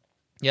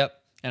 Yep.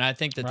 And I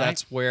think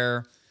that's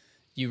where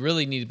you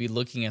really need to be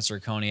looking at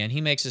zirconia. And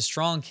he makes a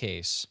strong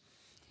case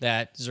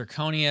that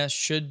zirconia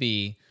should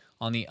be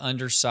on the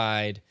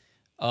underside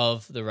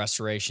of the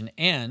restoration,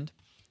 and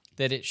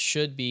that it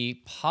should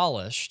be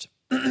polished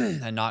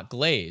and not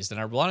glazed. And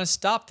I want to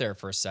stop there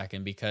for a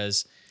second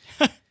because,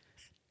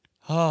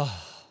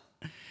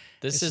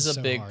 this is a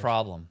so big hard.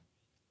 problem.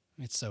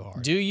 It's so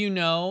hard. Do you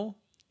know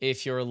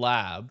if your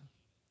lab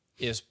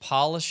is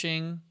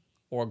polishing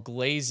or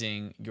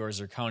glazing your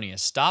zirconia?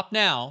 Stop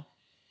now.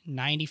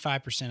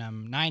 95% of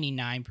them,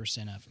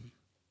 99% of them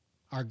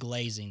are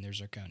glazing their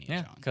zirconia,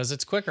 Yeah, John. because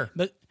it's quicker.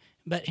 But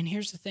and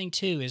here's the thing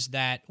too, is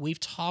that we've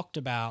talked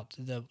about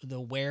the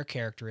wear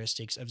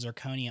characteristics of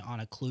zirconia on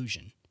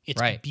occlusion.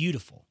 It's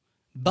beautiful,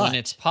 but when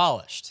it's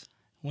polished,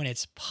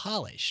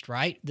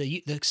 right?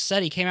 The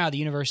study came out of the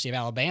University of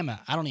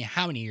Alabama, I don't know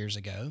how many years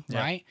ago,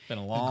 right? Been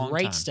a long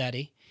great time.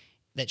 study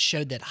that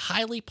showed that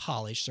highly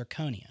polished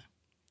zirconia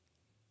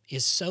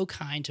is so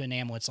kind to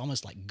enamel, it's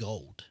almost like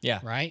gold. Yeah.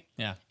 Right?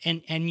 Yeah.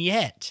 And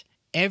yet,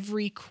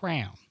 every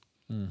crown,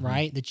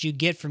 right, that you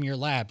get from your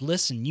lab,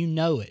 listen, you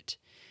know it.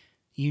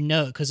 You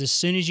know it, because as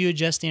soon as you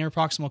adjust the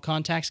interproximal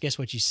contacts, guess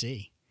what you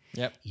see?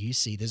 Yep. You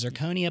see the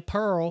zirconia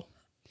pearl.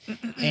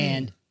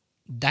 And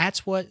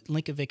that's what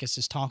Linkevicus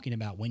is talking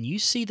about. When you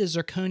see the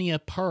zirconia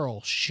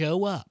pearl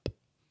show up,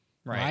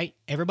 right?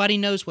 Everybody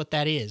knows what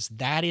that is.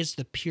 That is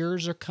the pure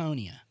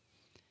zirconia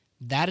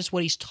That is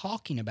what he's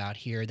talking about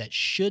here. That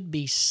should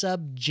be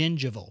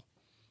subgingival.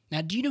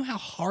 Now, do you know how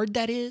hard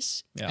that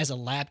is as a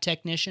lab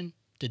technician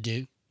to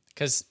do?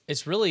 Because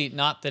it's really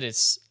not that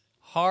it's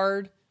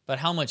hard, but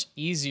how much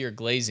easier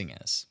glazing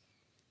is.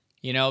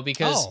 You know,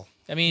 because,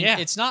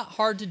 it's not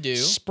hard to do.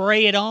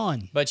 Spray it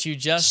on. But you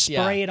just...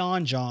 Spray it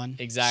on, John.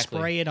 Exactly.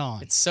 Spray it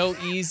on. It's so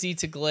easy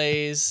to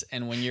glaze,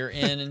 and when you're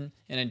in an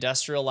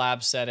industrial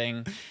lab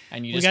setting,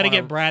 and you we got to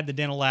get Brad, the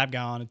dental lab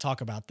guy, on to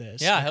talk about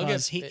this. Yeah,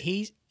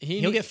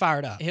 he'll get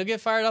fired up. He'll get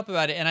fired up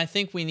about it, and I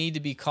think we need to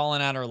be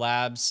calling out our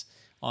labs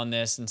on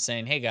this and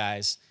saying, hey,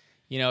 guys,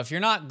 you know, if you're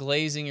not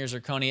glazing your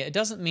zirconia, it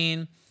doesn't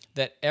mean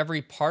that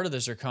every part of the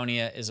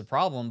zirconia is a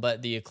problem,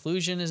 but the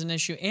occlusion is an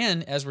issue,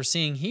 and as we're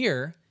seeing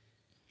here,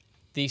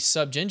 the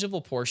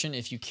subgingival portion,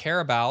 if you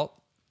care about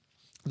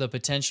the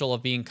potential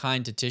of being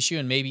kind to tissue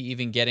and maybe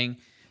even getting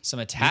some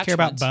attachment. You care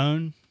about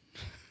bone?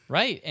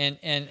 Right.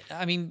 And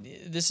I mean,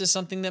 this is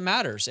something that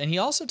matters. And he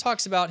also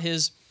talks about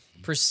his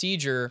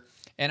procedure,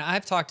 and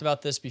I've talked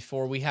about this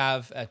before. We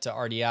have at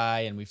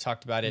RDI, and we've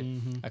talked about it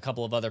a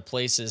couple of other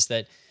places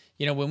that,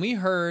 you know,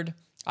 when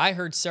I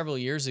heard several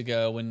years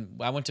ago when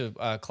I went to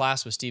a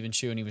class with Stephen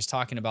Chu, and he was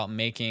talking about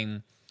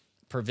making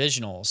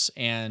provisionals,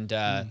 and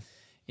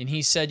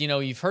he said, you know,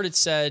 you've heard it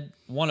said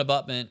one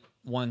abutment,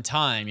 one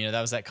time. You know, that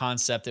was that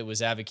concept that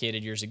was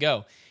advocated years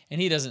ago. And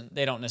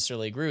they don't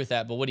necessarily agree with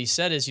that. But what he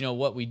said is, you know,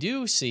 what we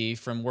do see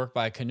from work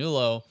by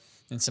Canulo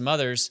and some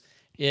others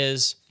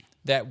is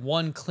that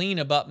one clean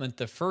abutment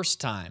the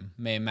first time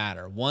may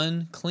matter.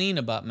 One clean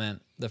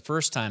abutment the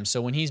first time.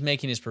 So when he's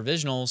making his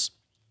provisionals,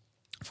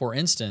 for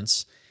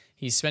instance,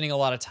 he's spending a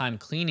lot of time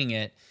cleaning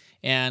it.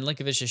 And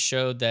Linkovich has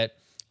showed that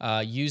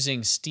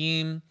using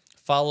steam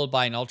followed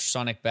by an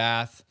ultrasonic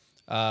bath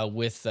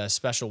with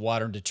special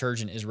water and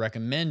detergent is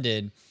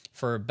recommended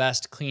for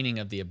best cleaning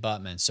of the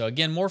abutment. So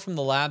again, more from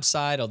the lab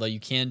side, although you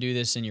can do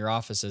this in your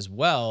office as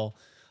well.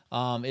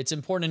 It's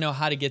important to know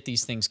how to get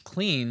these things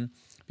clean,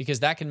 because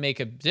that can make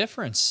a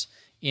difference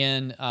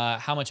in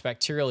how much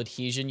bacterial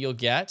adhesion you'll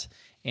get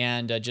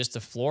and just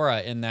the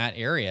flora in that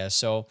area.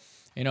 So,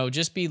 you know,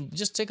 just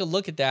take a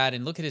look at that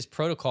and look at his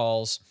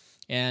protocols,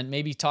 and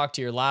maybe talk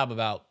to your lab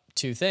about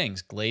two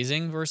things: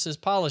 glazing versus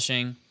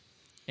polishing,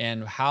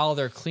 and how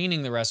they're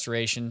cleaning the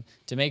restoration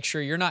to make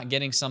sure you're not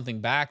getting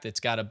something back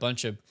that's got a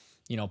bunch of,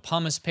 you know,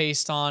 pumice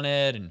paste on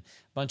it and a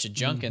bunch of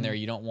junk in there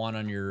you don't want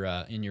on your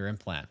in your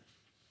implant.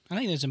 I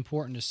think it's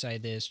important to say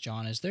this,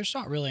 John, is there's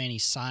not really any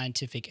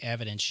scientific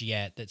evidence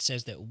yet that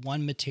says that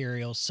one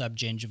material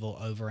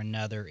subgingival over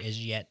another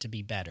is yet to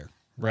be better,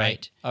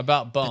 right?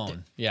 About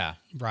bone,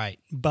 Right,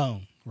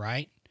 bone,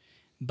 right?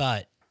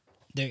 But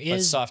there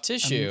is soft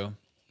tissue.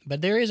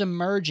 But there is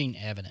emerging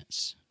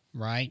evidence,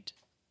 right,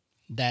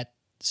 that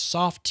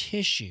soft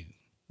tissue,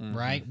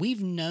 right?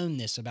 We've known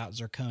this about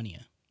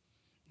zirconia,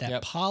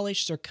 that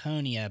polished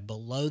zirconia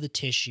below the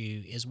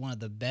tissue is one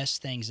of the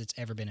best things that's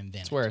ever been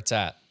invented. It's where it's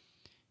at.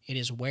 It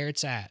is where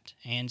it's at.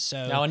 And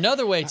so now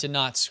another way to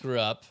not screw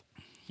up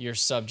your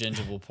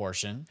subgingival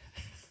portion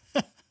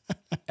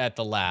at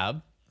the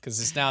lab, because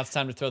it's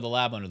time to throw the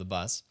lab under the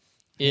bus,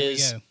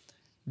 is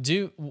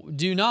do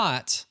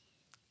not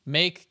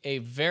make a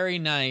very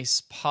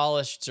nice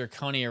polished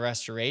zirconia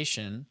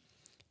restoration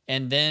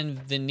and then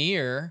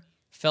veneer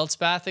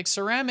feldspathic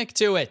ceramic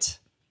to it.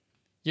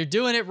 You're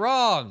doing it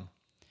wrong.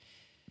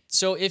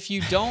 So if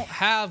you don't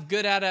have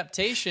good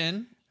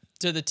adaptation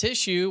to the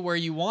tissue where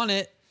you want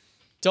it,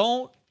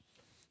 don't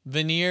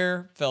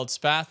veneer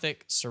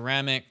feldspathic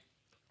ceramic,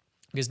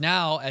 because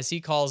now, as he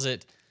calls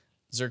it,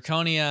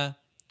 zirconia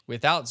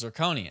without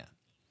zirconia.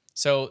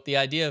 So the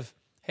idea of,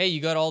 hey,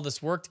 you got all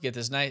this work to get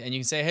this nice, and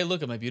you can say, hey,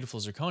 look at my beautiful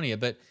zirconia,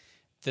 but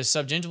the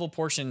subgingival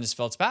portion is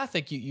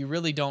feldspathic, you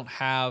really don't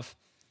have,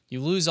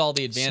 you lose all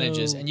the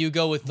advantages, and you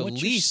go with the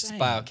least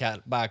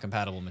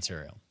biocompatible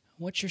material.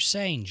 What you're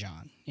saying,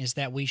 John, is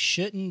that we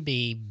shouldn't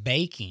be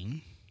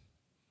baking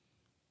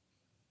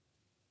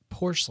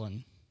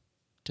porcelain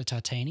to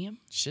titanium?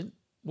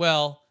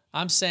 Well,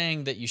 I'm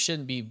saying that you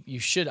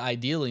should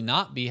ideally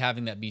not be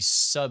having that be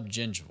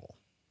subgingival.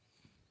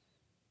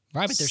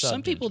 Right, but there's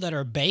some people that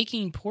are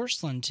baking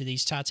porcelain to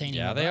these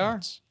titanium. Yeah, they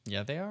are.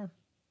 Yeah, they are.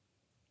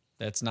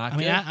 That's not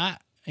good. I mean,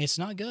 it's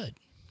not good.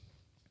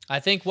 I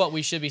think what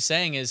we should be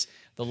saying is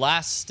the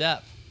last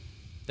step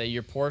that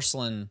your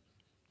porcelain,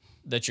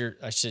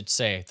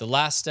 the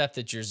last step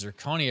that your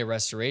zirconia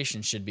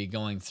restoration should be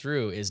going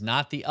through is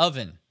not the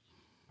oven,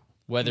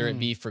 whether it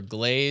be for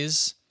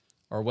glaze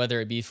or whether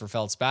it be for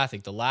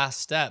feldspathic. The last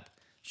step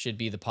should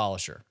be the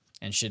polisher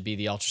and should be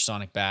the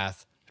ultrasonic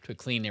bath to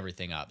clean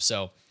everything up.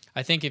 So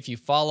I think if you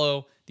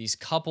follow these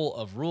couple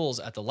of rules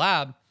at the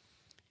lab,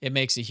 it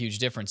makes a huge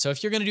difference. So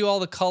if you're going to do all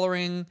the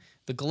coloring,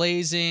 the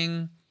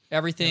glazing,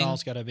 everything, it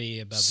all's got to be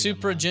above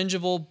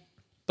supragingival,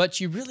 but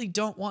you really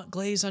don't want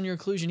glaze on your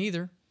occlusion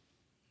either.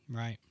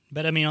 Right.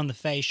 But I mean, on the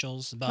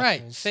facials, buccals.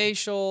 Right.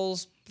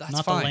 Facials, that's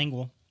not fine. The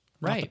lingual.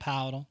 Right. Not the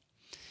palatal.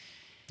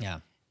 Yeah.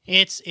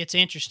 It's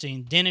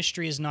interesting.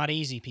 Dentistry is not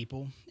easy,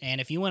 people.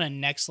 And if you want to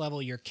next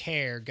level your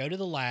care, go to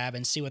the lab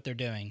and see what they're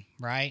doing,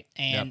 right?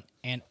 And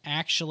and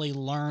actually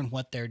learn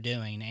what they're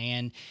doing.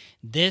 And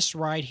this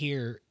right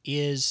here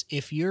is,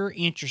 if you're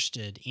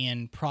interested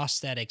in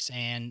prosthetics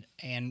and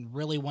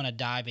really want to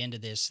dive into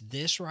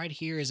this right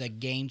here is a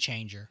game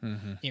changer.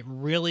 It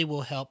really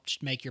will help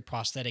make your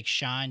prosthetic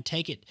shine.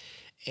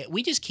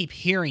 We just keep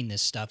hearing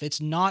this stuff. It's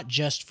not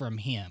just from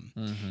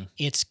him.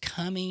 It's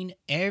coming.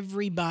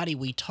 Everybody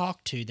we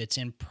talk to that's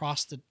in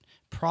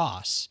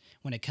pros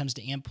when it comes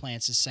to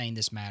implants is saying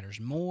this matters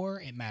more.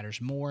 It matters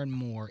more and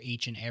more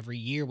each and every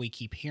year. We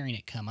keep hearing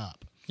it come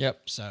up.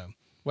 Yep. So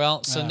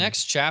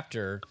next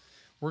chapter,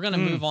 we're going to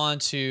move on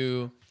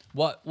to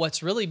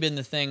what's really been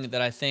the thing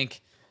that I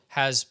think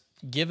has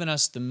given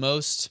us the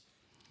most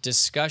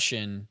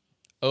discussion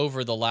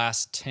over the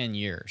last 10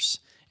 years.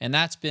 And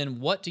that's been,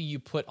 what do you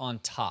put on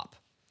top?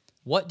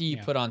 What do you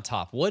put on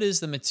top? What is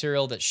the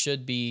material that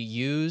should be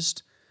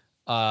used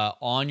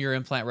on your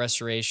implant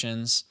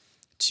restorations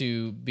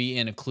to be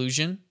in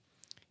occlusion?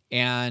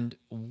 And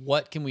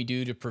what can we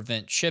do to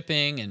prevent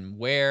chipping and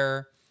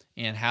wear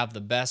and have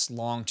the best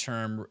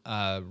long-term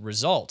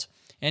result?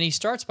 And he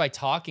starts by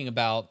talking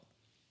about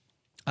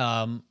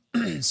some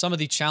of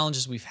the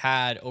challenges we've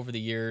had over the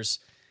years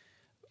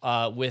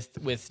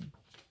with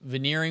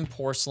veneering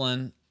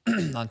porcelain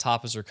on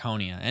top of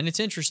zirconia. And it's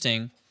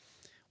interesting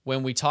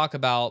when we talk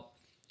about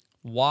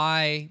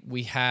why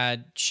we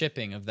had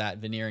chipping of that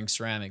veneering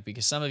ceramic,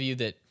 because some of you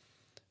that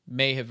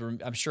may have,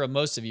 I'm sure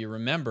most of you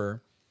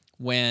remember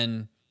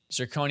when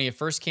zirconia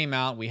first came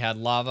out, we had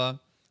lava,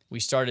 we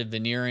started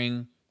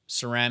veneering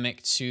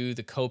ceramic to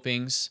the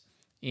copings,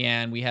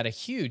 and we had a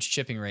huge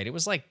chipping rate. It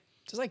was like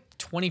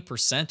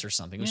 20% or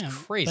something. It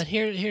was crazy. But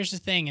here's the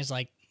thing is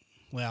like,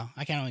 well,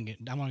 I'm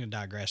going to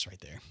digress right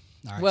there.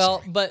 All right, well,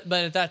 sorry. but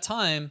at that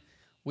time,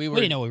 we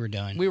didn't know what we were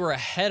doing. We were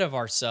ahead of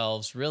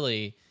ourselves,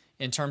 really,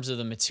 in terms of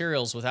the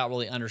materials without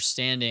really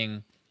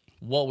understanding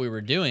what we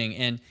were doing.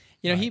 And,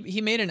 you know, he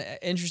made an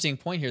interesting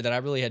point here that I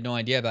really had no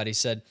idea about. He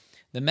said,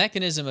 the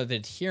mechanism of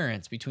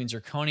adherence between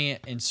zirconia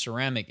and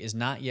ceramic is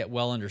not yet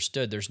well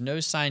understood. There's no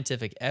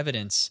scientific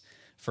evidence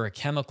for a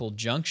chemical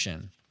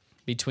junction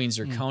between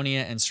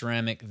zirconia and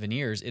ceramic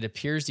veneers. It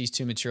appears these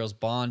two materials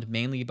bond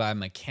mainly by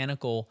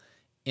mechanical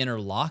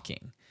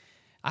interlocking.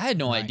 I had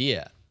no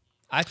idea.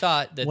 I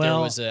thought that there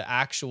was an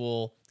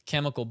actual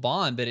chemical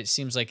bond, but it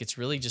seems like it's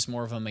really just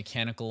more of a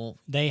mechanical.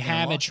 They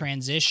have a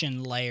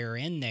transition layer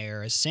in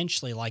there,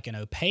 essentially like an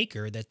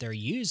opaquer that they're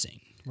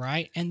using,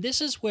 right? And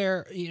this is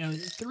where, you know,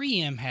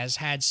 3M has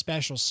had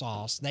special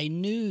sauce. They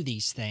knew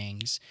these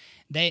things.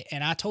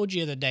 And I told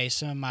you the other day,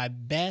 some of my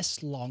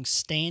best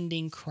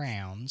long-standing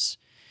crowns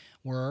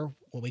were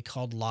what we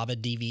called Lava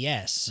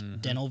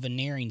DVS, dental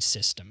veneering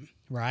system,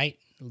 right?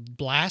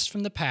 Blast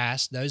from the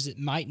past, those that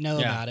might know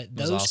about it,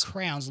 those awesome.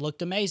 Crowns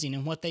looked amazing.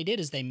 And what they did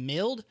is they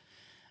milled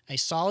a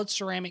solid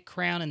ceramic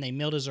crown and they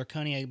milled a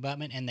zirconia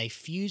abutment and they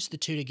fused the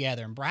two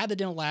together. And Brad, the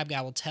dental lab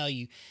guy, will tell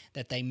you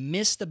that they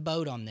missed the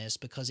boat on this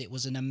because it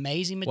was an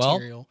amazing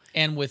material. Well,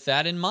 and with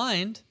that in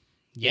mind,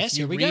 if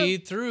you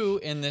read through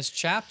in this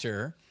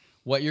chapter,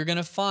 what you're going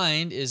to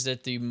find is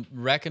that the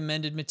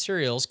recommended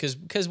materials,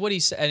 because what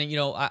he said, and you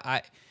know,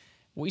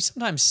 we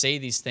sometimes say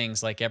these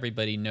things like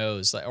everybody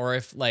knows, or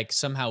if like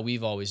somehow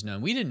we've always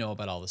known. We didn't know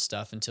about all this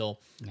stuff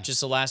until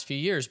just the last few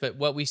years. But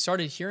what we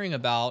started hearing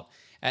about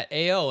at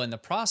AO and the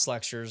Pros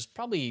lectures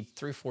probably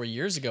 3 or 4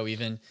 years ago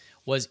even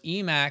was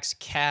Emax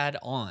CAD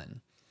on.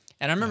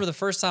 And I remember the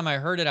first time I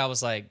heard it, I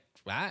was like,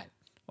 what?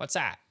 What's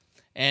that?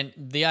 And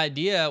the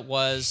idea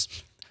was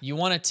you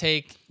want to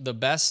take the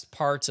best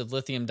parts of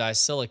lithium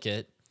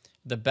disilicate,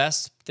 the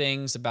best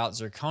things about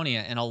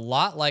zirconia, and a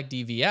lot like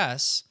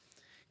DVS,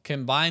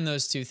 combine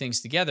those two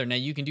things together. Now,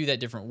 you can do that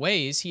different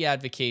ways. He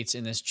advocates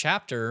in this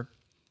chapter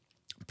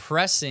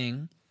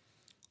pressing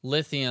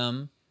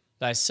lithium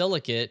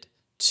disilicate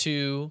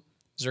to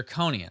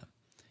zirconia.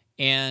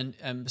 And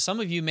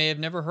some of you may have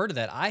never heard of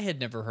that. I had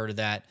never heard of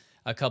that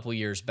a couple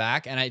years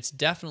back, and it's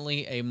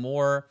definitely a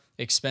more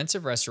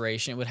expensive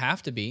restoration. It would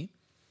have to be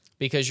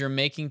because you're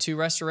making two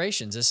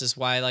restorations. This is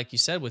why, like you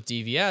said, with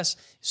DVS,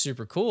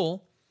 super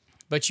cool,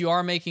 but you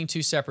are making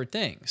two separate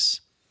things.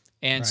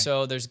 And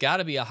so there's got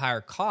to be a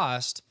higher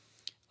cost.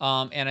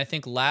 And I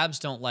think labs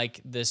don't like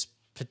this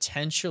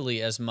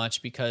potentially as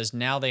much because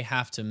now they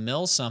have to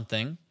mill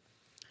something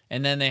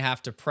and then they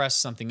have to press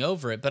something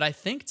over it. But I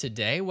think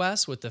today,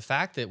 Wes, with the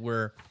fact that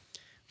we're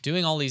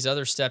doing all these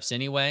other steps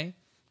anyway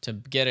to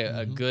get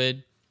a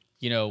good,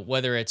 you know,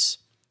 whether it's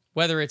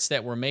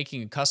that we're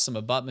making a custom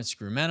abutment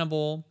screw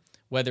mendable,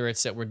 whether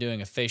it's that we're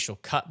doing a facial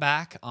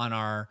cutback on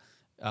our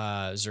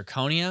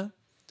zirconia,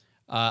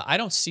 I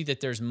don't see that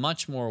there's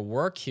much more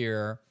work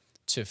here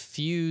to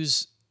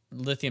fuse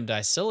lithium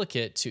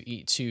disilicate to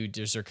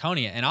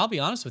zirconia. And I'll be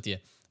honest with you,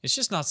 it's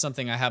just not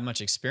something I have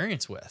much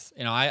experience with.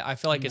 You know, I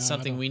feel like it's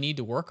something we need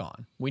to work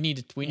on. We need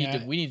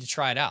to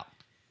try it out.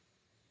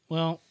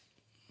 Well,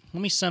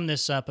 let me sum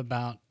this up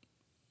about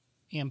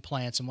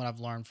implants and what I've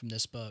learned from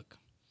this book.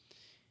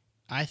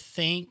 I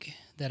think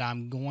that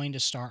I'm going to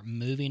start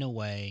moving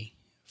away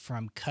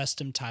from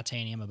custom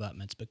titanium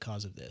abutments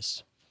because of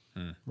this,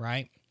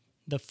 right?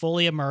 the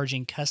fully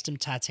emerging custom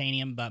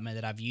titanium abutment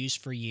that I've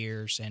used for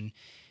years, and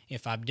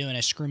if I'm doing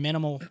a screw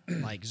minimal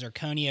like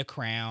zirconia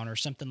crown or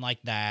something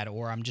like that,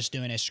 or I'm just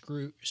doing a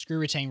screw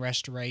retain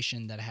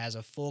restoration that has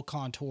a full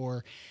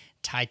contour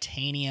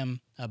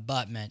titanium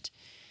abutment,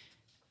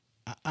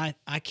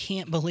 I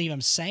can't believe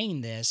I'm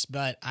saying this,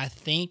 but I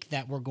think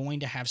that we're going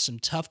to have some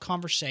tough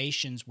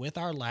conversations with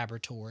our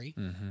laboratory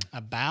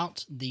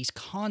about these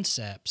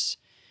concepts.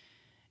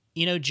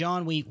 You know,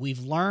 John, we've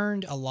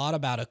learned a lot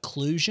about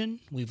occlusion.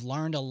 We've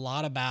learned a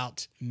lot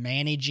about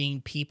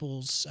managing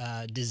people's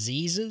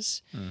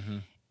diseases.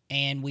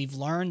 And we've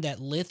learned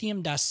that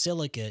lithium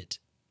disilicate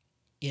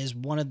is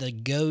one of the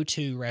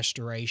go-to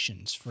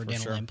restorations for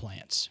dental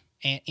implants.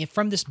 And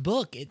from this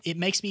book, it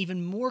makes me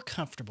even more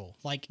comfortable.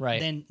 Like,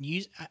 then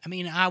use. I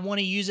mean, I want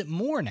to use it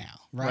more now,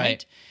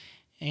 right?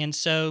 And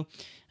so,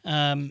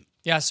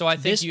 yeah. So I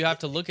think you have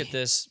to look at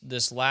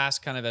this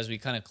last kind of as we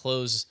kind of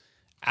close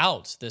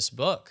out this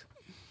book.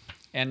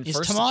 And is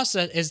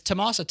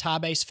Tomas a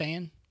tie-based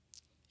fan?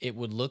 It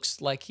would looks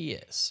like he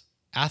is.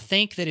 I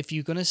think that if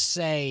you're going to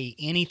say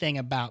anything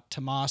about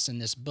Tomas in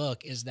this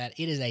book, is that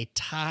it is a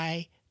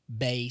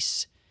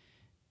tie-base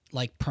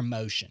like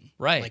promotion.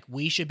 Right. Like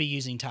we should be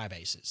using tie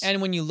bases.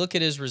 And when you look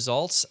at his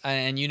results,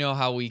 and you know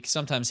how we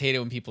sometimes hate it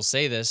when people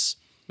say this,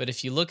 but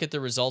if you look at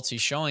the results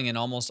he's showing in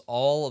almost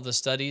all of the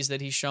studies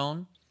that he's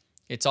shown,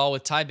 it's all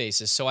with tie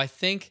bases. So I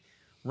think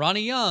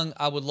Ronnie Young,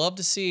 I would love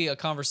to see a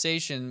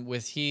conversation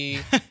with he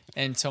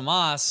and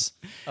Tomas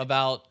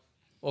about,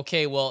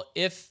 okay, well,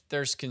 if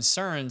there's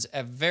concerns,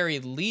 at very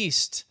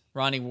least,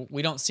 Ronnie,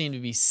 we don't seem to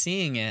be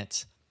seeing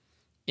it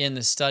in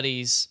the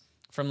studies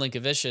from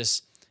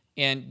Linkevicius,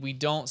 and we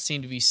don't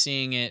seem to be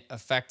seeing it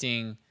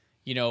affecting,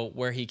 you know,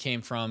 where he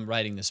came from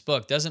writing this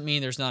book. Doesn't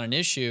mean there's not an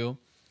issue.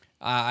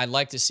 I'd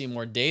like to see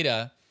more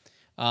data,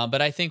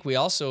 but I think we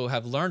also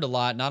have learned a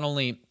lot, not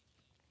only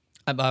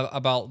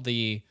about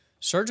the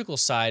surgical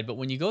side, but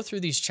when you go through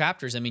these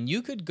chapters, I mean,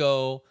 you could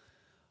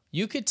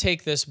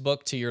take this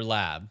book to your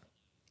lab,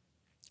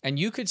 and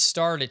you could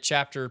start at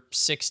chapter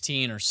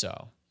 16 or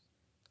so,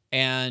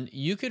 and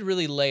you could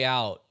really lay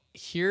out,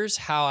 here's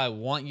how I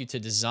want you to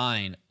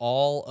design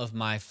all of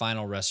my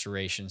final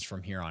restorations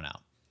from here on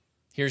out.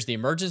 Here's the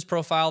emergence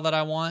profile that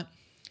I want.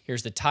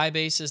 Here's the tie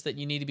bases that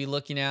you need to be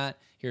looking at.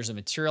 Here's the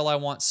material I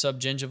want,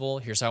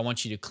 subgingival. Here's how I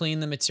want you to clean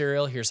the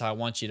material. Here's how I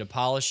want you to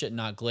polish it,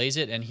 not glaze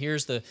it. And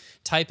here's the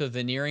type of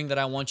veneering that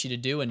I want you to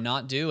do and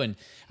not do. And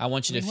I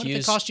want you to fuse. What if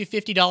it costs you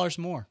 $50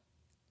 more?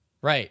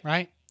 Right.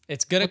 Right?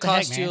 It's going to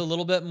cost you a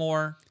little bit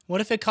more.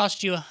 What if it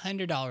costs you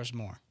 $100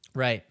 more?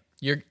 Right.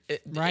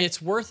 Right.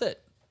 It's worth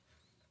it.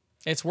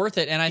 It's worth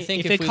it. And I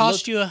think if it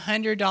costs you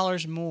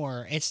 $100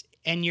 more,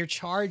 and you're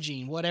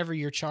charging whatever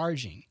you're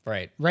charging.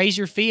 Right. Raise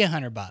your fee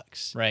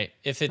 $100. Right.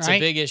 If it's a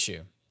big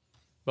issue.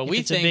 But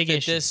we think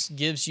that this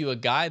gives you a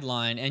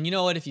guideline. And you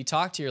know what? If you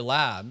talk to your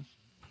lab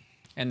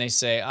and they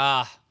say,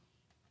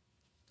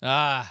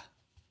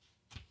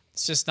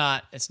 it's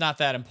not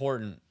that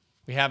important.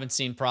 We haven't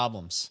seen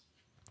problems.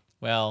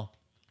 Well,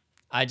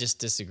 I just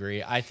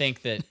disagree. I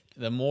think that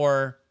the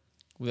more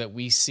that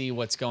we see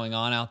what's going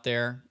on out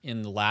there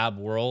in the lab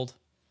world,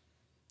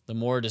 the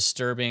more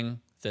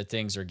disturbing that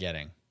things are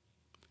getting.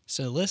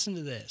 So listen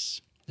to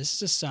this. This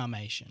is a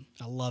summation.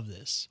 I love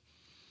this.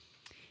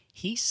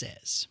 He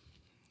says,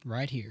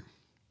 right here,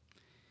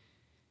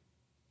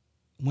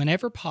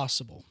 whenever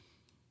possible,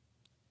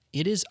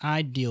 it is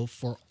ideal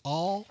for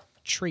all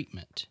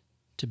treatment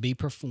to be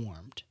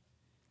performed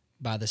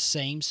by the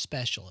same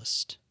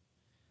specialist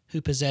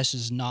who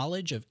possesses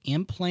knowledge of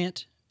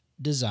implant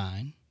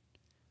design,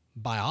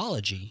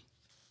 biology,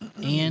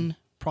 and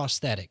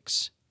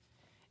prosthetics,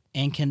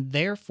 and can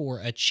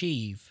therefore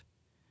achieve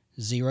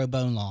zero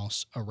bone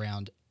loss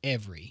around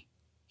every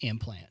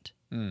implant.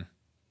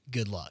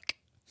 Good luck.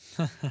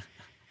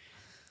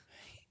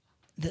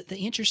 The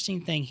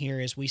interesting thing here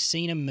is we've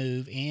seen a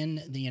move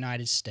in the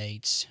United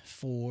States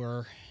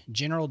for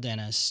general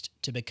dentists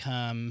to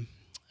become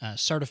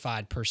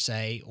certified per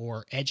se,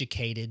 or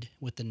educated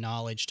with the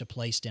knowledge to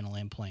place dental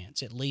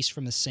implants, at least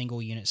from the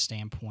single unit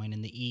standpoint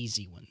and the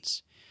easy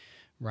ones,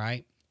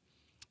 right?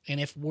 And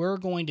if we're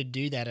going to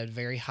do that at a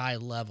very high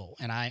level,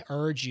 and I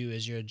urge you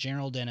as you're a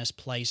general dentist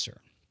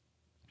placer,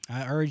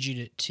 I urge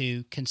you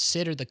to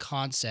consider the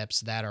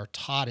concepts that are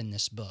taught in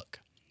this book.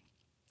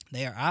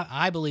 They are,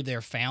 I believe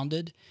they're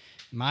founded.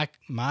 My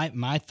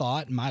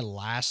thought, my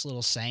last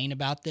little saying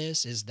about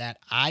this is that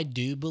I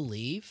do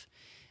believe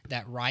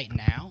that right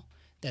now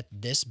that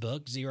this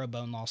book, Zero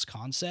Bone Loss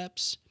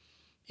Concepts,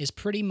 is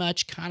pretty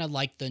much kind of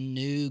like the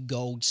new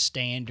gold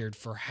standard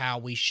for how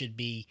we should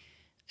be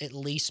at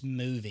least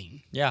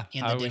moving. Yeah,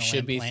 in the how we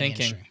should be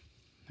thinking. industry.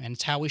 And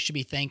it's how we should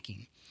be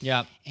thinking.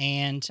 Yeah.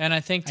 And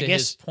I think to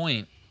his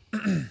point,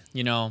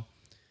 you know,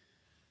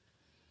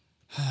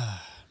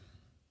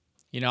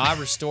 I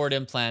restored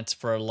implants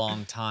for a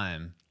long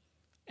time,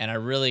 and I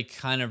really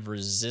kind of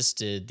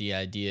resisted the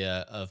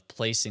idea of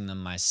placing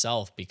them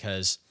myself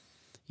because,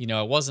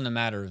 it wasn't a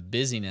matter of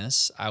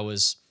busyness. I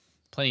was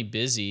plenty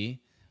busy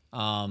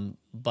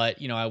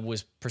But, I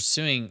was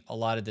pursuing a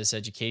lot of this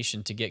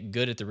education to get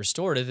good at the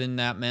restorative, and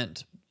that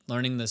meant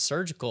learning the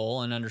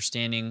surgical and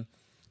understanding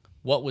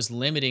what was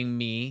limiting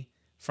me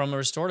from a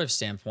restorative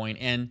standpoint.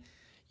 And,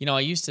 I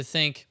used to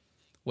think,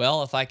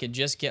 well, if I could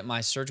just get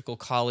my surgical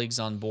colleagues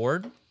on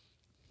board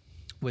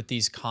with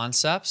these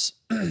concepts,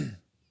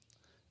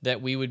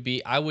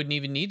 that I wouldn't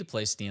even need to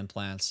place the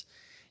implants.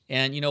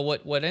 And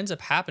what ends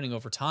up happening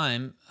over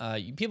time,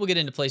 people get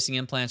into placing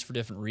implants for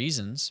different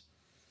reasons,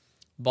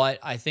 but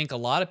I think a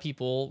lot of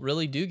people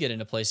really do get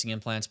into placing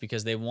implants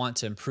because they want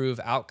to improve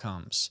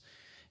outcomes.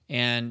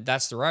 And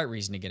that's the right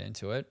reason to get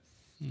into it.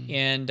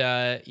 And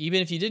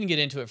even if you didn't get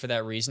into it for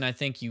that reason, I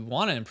think you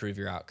want to improve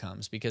your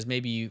outcomes because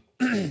maybe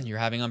you're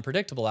having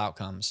unpredictable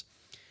outcomes.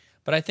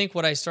 But I think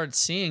what I started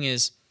seeing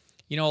is,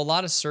 a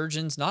lot of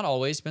surgeons, not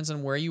always, depends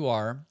on where you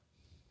are,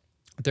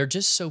 they're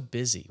just so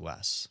busy,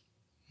 Wes.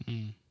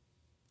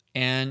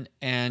 And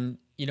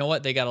you know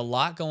what? They got a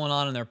lot going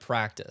on in their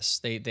practice.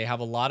 They have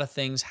a lot of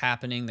things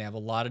happening. They have a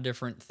lot of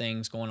different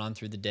things going on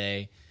through the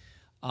day,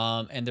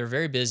 and they're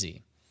very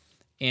busy.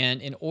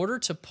 And in order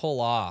to pull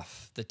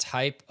off the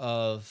type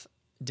of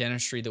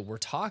dentistry that we're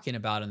talking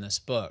about in this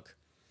book,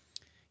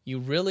 you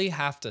really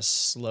have to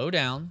slow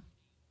down.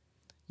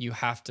 You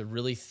have to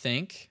really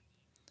think.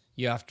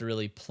 You have to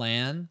really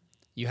plan.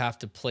 You have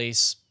to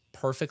place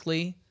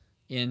perfectly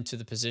into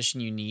the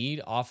position you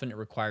need. Often it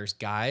requires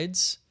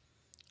guides.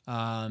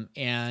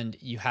 And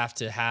you have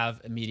to have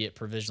immediate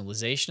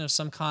provisionalization of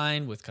some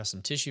kind with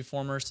custom tissue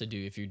formers to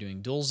do if you're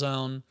doing dual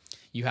zone.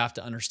 You have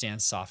to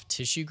understand soft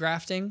tissue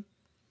grafting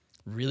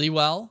really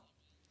well.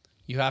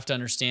 You have to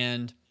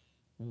understand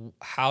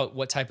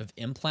what type of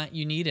implant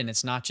you need, and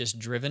it's not just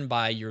driven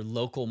by your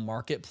local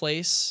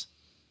marketplace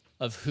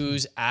of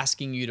who's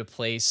asking you to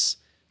place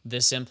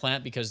this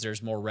implant because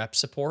there's more rep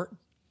support.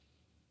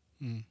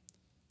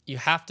 You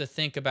have to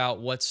think about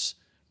what's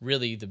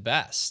really the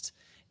best.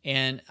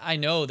 And I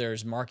know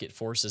there's market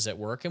forces at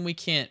work, and we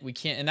can't,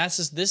 and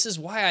this is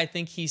why I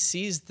think he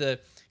sees the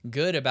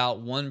good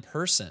about one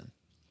person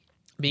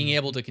being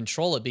able to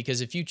control it. Because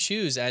if you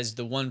choose as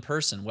the one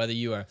person, whether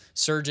you are a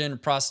surgeon,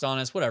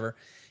 prosthetist, whatever,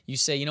 you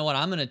say, you know what,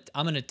 I'm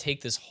gonna take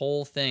this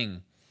whole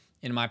thing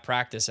in my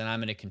practice and I'm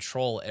gonna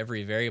control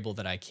every variable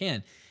that I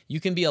can.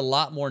 You can be a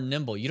lot more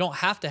nimble. You don't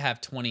have to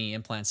have 20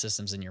 implant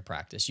systems in your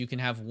practice. You can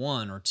have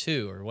 1 or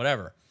 2 or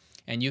whatever,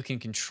 and you can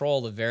control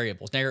the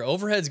variables. Now your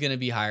overhead's gonna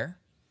be higher.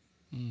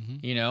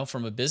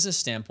 From a business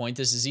standpoint,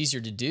 this is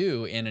easier to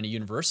do in a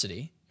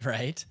university,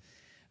 right?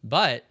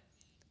 But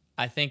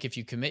I think if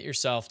you commit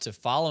yourself to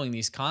following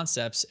these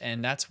concepts,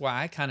 and that's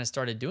why I kind of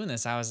started doing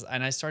this,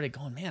 I started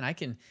going, man, I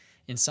can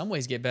in some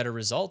ways get better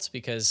results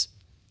because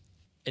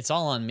it's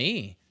all on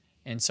me.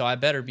 And so I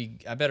better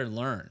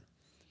learn.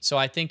 So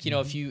I think,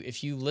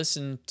 if you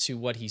listen to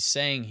what he's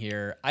saying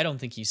here, I don't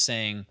think he's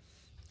saying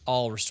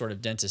all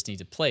restorative dentists need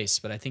to place,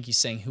 but I think he's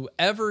saying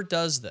whoever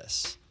does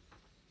this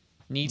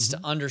needs to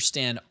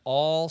understand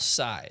all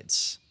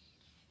sides.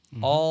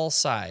 All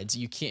sides.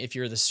 You can't. If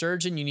you're the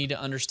surgeon, you need to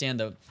understand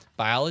the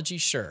biology,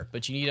 sure,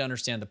 but you need to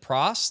understand the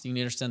pros. You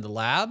need to understand the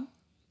lab.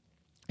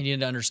 You need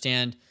to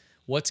understand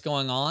what's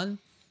going on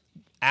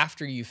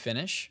after you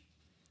finish.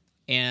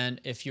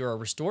 And if you're a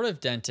restorative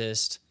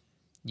dentist,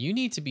 you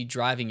need to be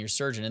driving your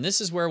surgeon. And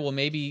this is where we'll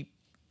maybe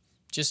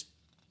just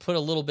put a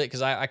little bit,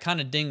 because I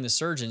kind of dinged the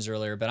surgeons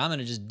earlier, but I'm going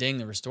to just ding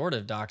the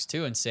restorative docs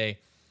too and say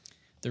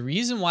the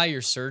reason why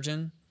your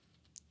surgeon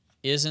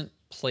isn't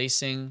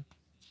placing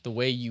the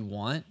way you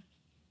want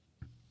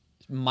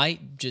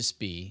might just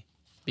be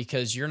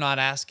because you're not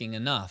asking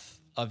enough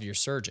of your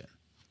surgeon.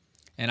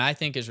 And I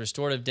think as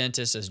restorative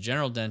dentists, as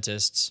general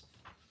dentists,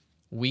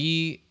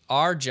 one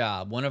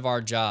of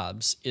our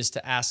jobs is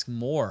to ask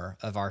more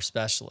of our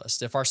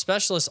specialists. If our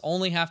specialists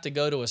only have to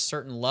go to a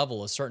certain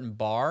level, a certain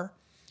bar,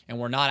 and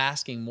we're not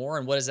asking more,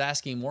 and what does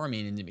asking more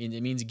mean?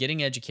 It means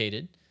getting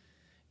educated,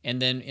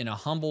 and then in a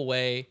humble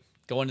way,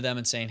 going to them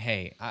and saying,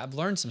 hey, I've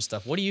learned some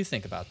stuff. What do you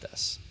think about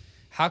this?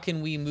 How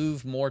can we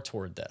move more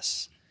toward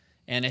this?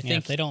 And I think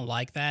if they don't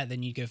like that,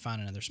 then you go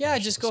find another specialist.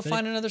 Yeah, just go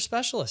find another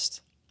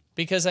specialist.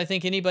 Because I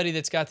think anybody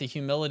that's got the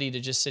humility to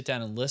just sit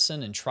down and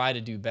listen and try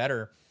to do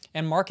better,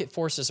 and market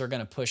forces are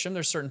going to push them.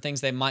 There's certain things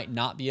they might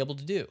not be able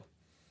to do.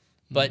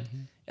 But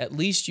at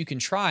least you can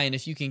try. And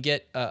if you can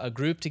get a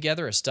group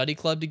together, a study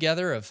club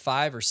together of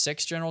 5 or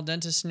 6 general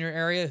dentists in your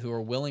area who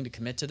are willing to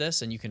commit to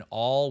this, and you can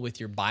all, with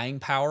your buying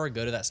power,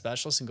 go to that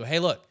specialist and go, hey,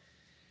 look,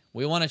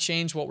 we want to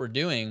change what we're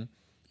doing.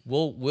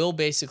 We'll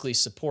basically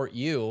support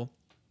you.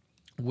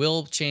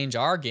 We'll change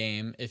our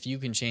game if you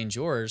can change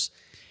yours.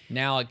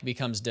 Now it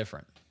becomes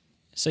different.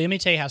 So let me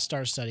tell you how to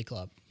start a study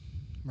club,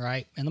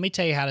 right? And let me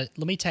tell you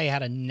how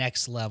to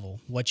next level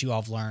what you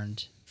all have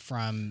learned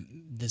from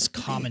this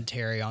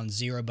commentary on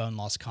zero bone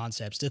loss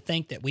concepts. To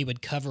think that we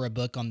would cover a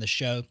book on the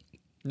show,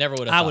 never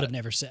would have. I would have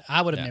never said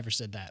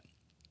that.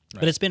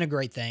 Right. But it's been a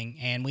great thing,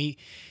 and we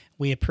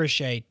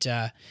appreciate.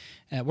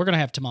 We're going to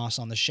have Tomas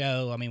on the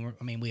show.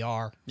 We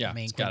are. Yeah, I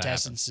mean,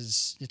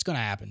 Quintessence it's going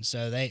to happen.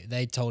 So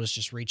they told us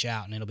just reach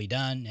out and it'll be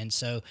done, and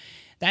so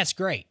that's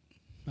great.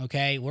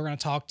 Okay, we're going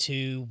to talk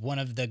to one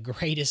of the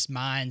greatest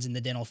minds in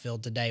the dental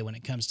field today when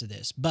it comes to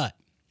this. But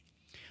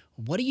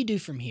what do you do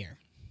from here?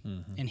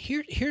 And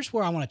here's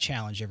where I want to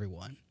challenge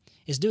everyone,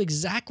 is do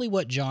exactly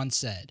what John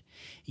said.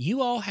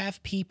 You all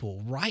have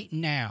people right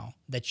now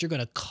that you're going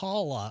to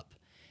call up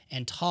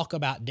and talk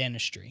about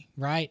dentistry,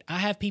 right? I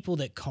have people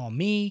that call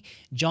me.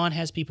 John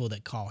has people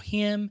that call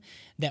him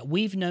that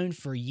we've known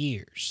for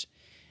years.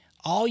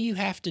 All you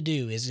have to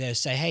do is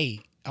say, hey,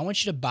 I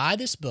want you to buy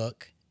this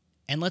book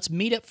and let's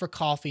meet up for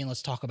coffee and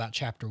let's talk about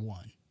chapter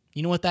 1.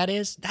 You know what that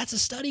is? That's a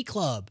study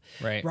club,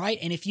 right?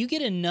 And if you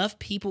get enough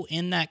people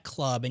in that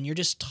club and you're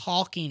just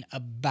talking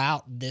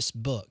about this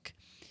book,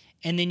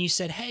 and then you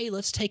said, hey,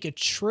 let's take a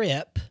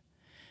trip,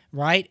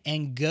 right,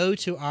 and go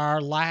to our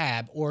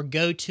lab or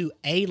go to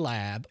a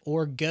lab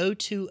or go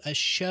to a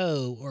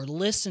show or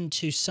listen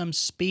to some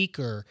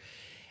speaker,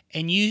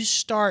 and you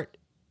start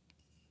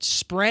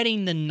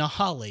spreading the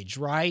knowledge,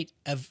 right,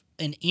 of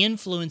and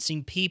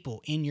influencing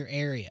people in your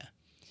area.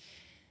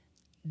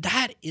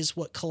 That is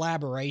what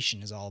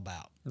collaboration is all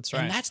about. That's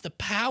right. And that's the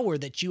power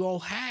that you all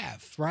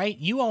have, right?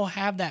 You all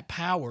have that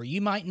power.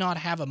 You might not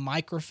have a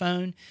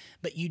microphone,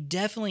 but you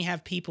definitely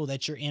have people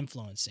that you're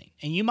influencing.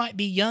 And you might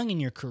be young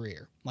in your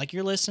career. Like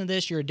you're listening to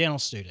this, you're a dental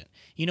student.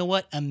 You know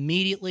what?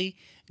 Immediately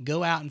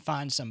go out and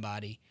find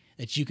somebody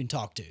that you can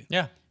talk to.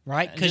 Yeah.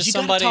 Right? Because you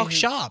got to talk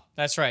shop.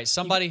 That's right.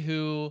 Somebody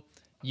who's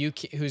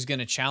going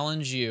to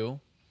challenge you,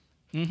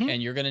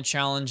 and you're going to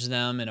challenge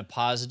them in a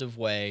positive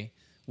way,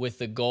 with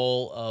the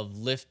goal of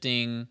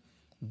lifting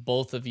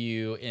both of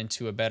you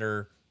into a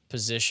better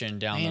position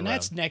down the road. And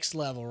that's next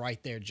level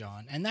right there,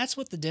 John. And that's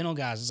what the Dental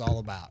Guys is all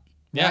about.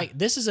 Yeah. Right?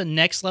 This is a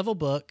next level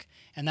book,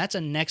 and that's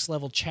a next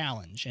level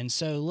challenge. And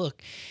so,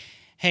 look,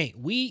 hey,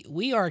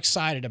 we are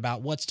excited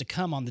about what's to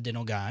come on the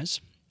Dental Guys.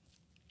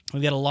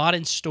 We've got a lot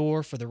in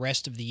store for the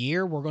rest of the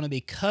year. We're going to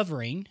be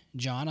covering,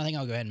 John, I think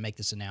I'll go ahead and make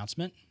this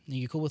announcement. Are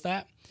you cool with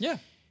that? Yeah.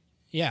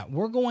 Yeah,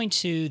 we're going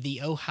to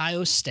the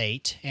Ohio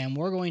State, and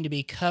we're going to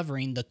be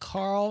covering the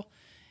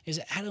is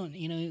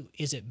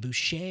it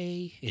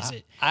Boucher?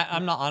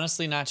 I'm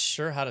honestly not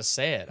sure how to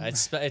say it.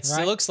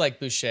 It looks like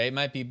Boucher. It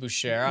might be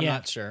Boucher. I'm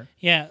not sure.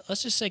 Yeah,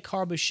 let's just say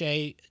Carl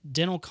Boucher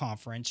Dental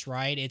Conference,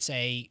 right? It's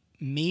a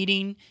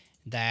meeting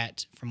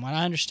that, from what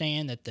I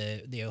understand, that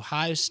the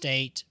Ohio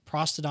State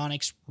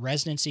Prosthodontics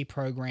Residency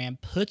Program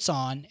puts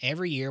on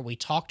every year. We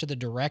talk to the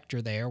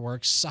director there. We're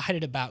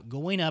excited about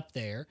going up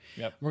there.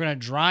 Yep. We're going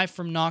to drive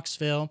from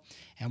Knoxville,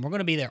 and we're going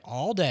to be there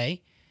all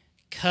day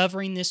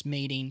covering this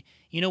meeting.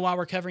 You know why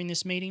we're covering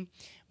this meeting?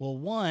 Well,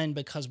 one,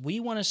 because we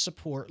want to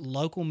support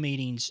local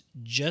meetings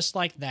just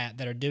like that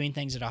are doing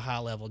things at a high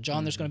level.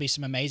 John, there's going to be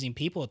some amazing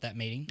people at that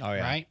meeting,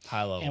 right?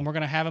 High level. And we're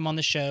going to have them on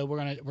the show. We're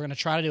going to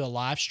try to do a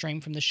live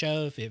stream from the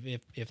show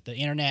if the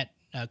internet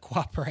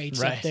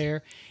cooperates up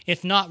there.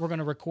 If not, we're going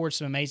to record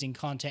some amazing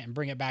content and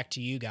bring it back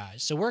to you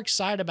guys. So we're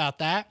excited about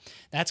that.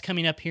 That's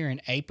coming up here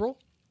in April.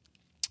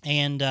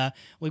 And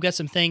we've got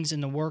some things in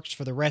the works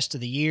for the rest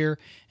of the year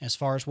as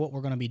far as what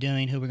we're going to be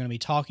doing, who we're going to be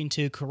talking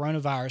to.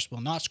 Coronavirus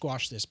will not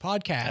squash this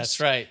podcast. That's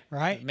right.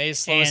 Right? It may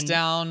slow us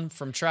down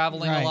from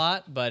traveling a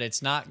lot, but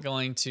it's not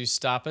going to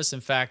stop us.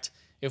 In fact,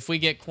 if we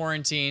get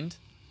quarantined,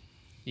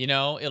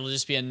 it'll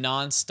just be a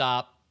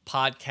nonstop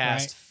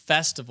podcast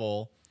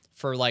festival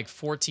for like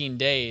 14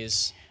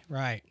 days.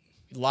 Right.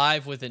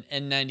 Live with an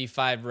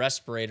N95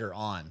 respirator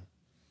on.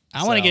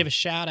 I want to give a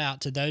shout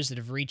out to those that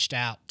have reached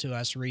out to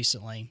us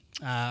recently.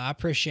 I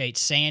appreciate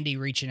Sandy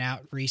reaching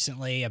out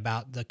recently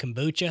about the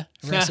kombucha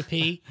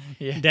recipe.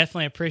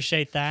 Definitely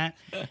appreciate that.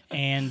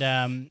 And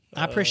I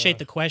appreciate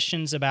the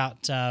questions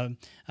about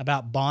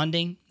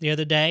bonding the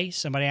other day.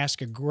 Somebody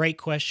asked a great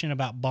question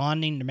about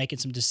bonding. They're making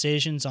some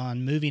decisions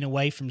on moving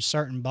away from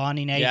certain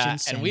bonding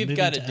agents. Yeah, and we've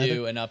got to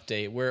do an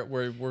update.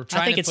 We're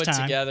trying to put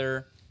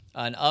together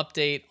an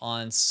update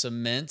on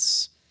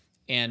cements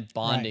and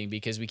bonding,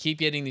 because we keep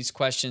getting these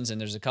questions,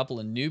 and there's a couple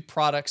of new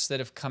products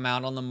that have come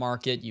out on the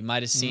market. You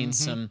might have seen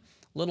some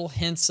little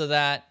hints of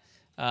that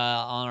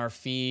on our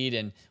feed,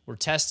 and we're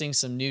testing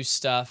some new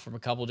stuff from a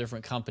couple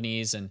different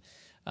companies, and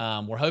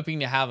we're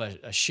hoping to have a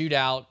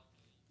shootout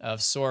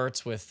of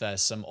sorts with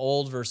some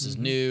old versus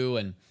new,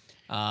 and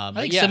I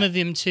think some of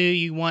them too.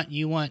 You want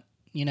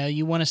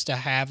us to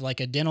have like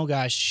a Dental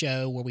Guys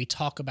show where we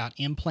talk about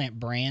implant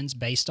brands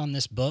based on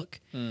this book.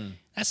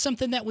 That's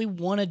something that we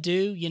want to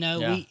do.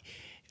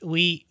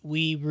 We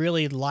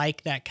really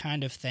like that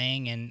kind of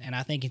thing, and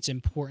I think it's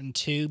important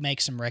to make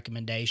some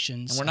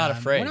recommendations. And we're not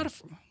afraid.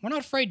 We're not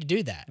afraid to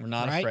do that. We're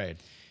not afraid.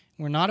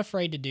 We're not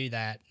afraid to do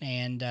that,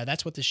 and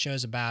that's what this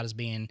show's about, is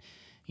being,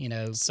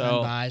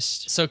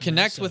 unbiased. So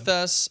connect with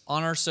us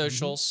on our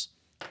socials.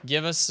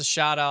 Give us a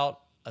shout out,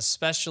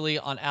 especially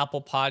on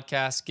Apple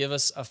Podcasts. Give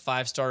us a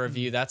 5-star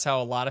review. That's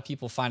how a lot of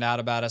people find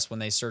out about us when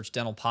they search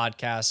dental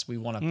podcasts. We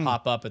want to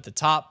pop up at the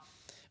top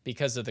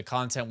because of the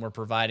content we're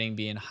providing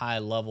being high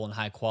level and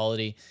high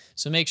quality.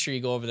 So make sure you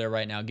go over there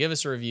right now. Give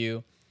us a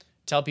review.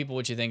 Tell people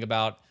what you think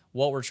about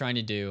what we're trying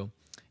to do.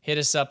 Hit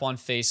us up on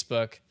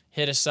Facebook.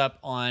 Hit us up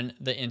on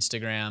the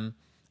Instagram.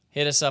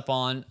 Hit us up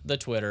on the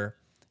Twitter,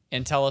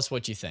 and tell us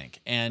what you think.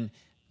 And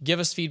Give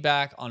us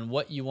feedback on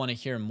what you want to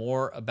hear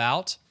more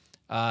about.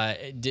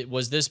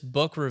 Was this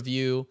book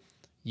review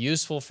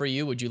useful for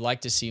you? Would you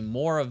like to see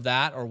more of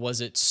that, or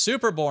was it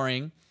super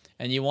boring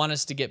and you want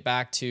us to get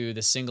back to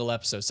the single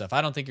episode stuff?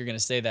 I don't think you're going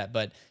to say that,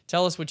 but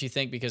tell us what you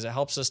think, because it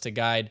helps us to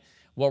guide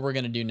what we're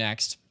going to do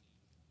next.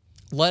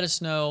 Let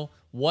us know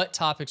what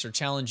topics are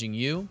challenging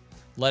you.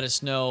 Let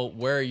us know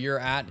where you're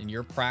at in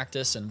your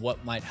practice and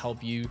what might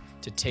help you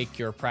to take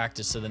your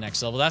practice to the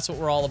next level. That's what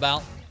we're all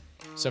about.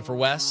 So for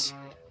Wes,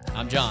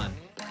 I'm John.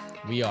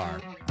 We are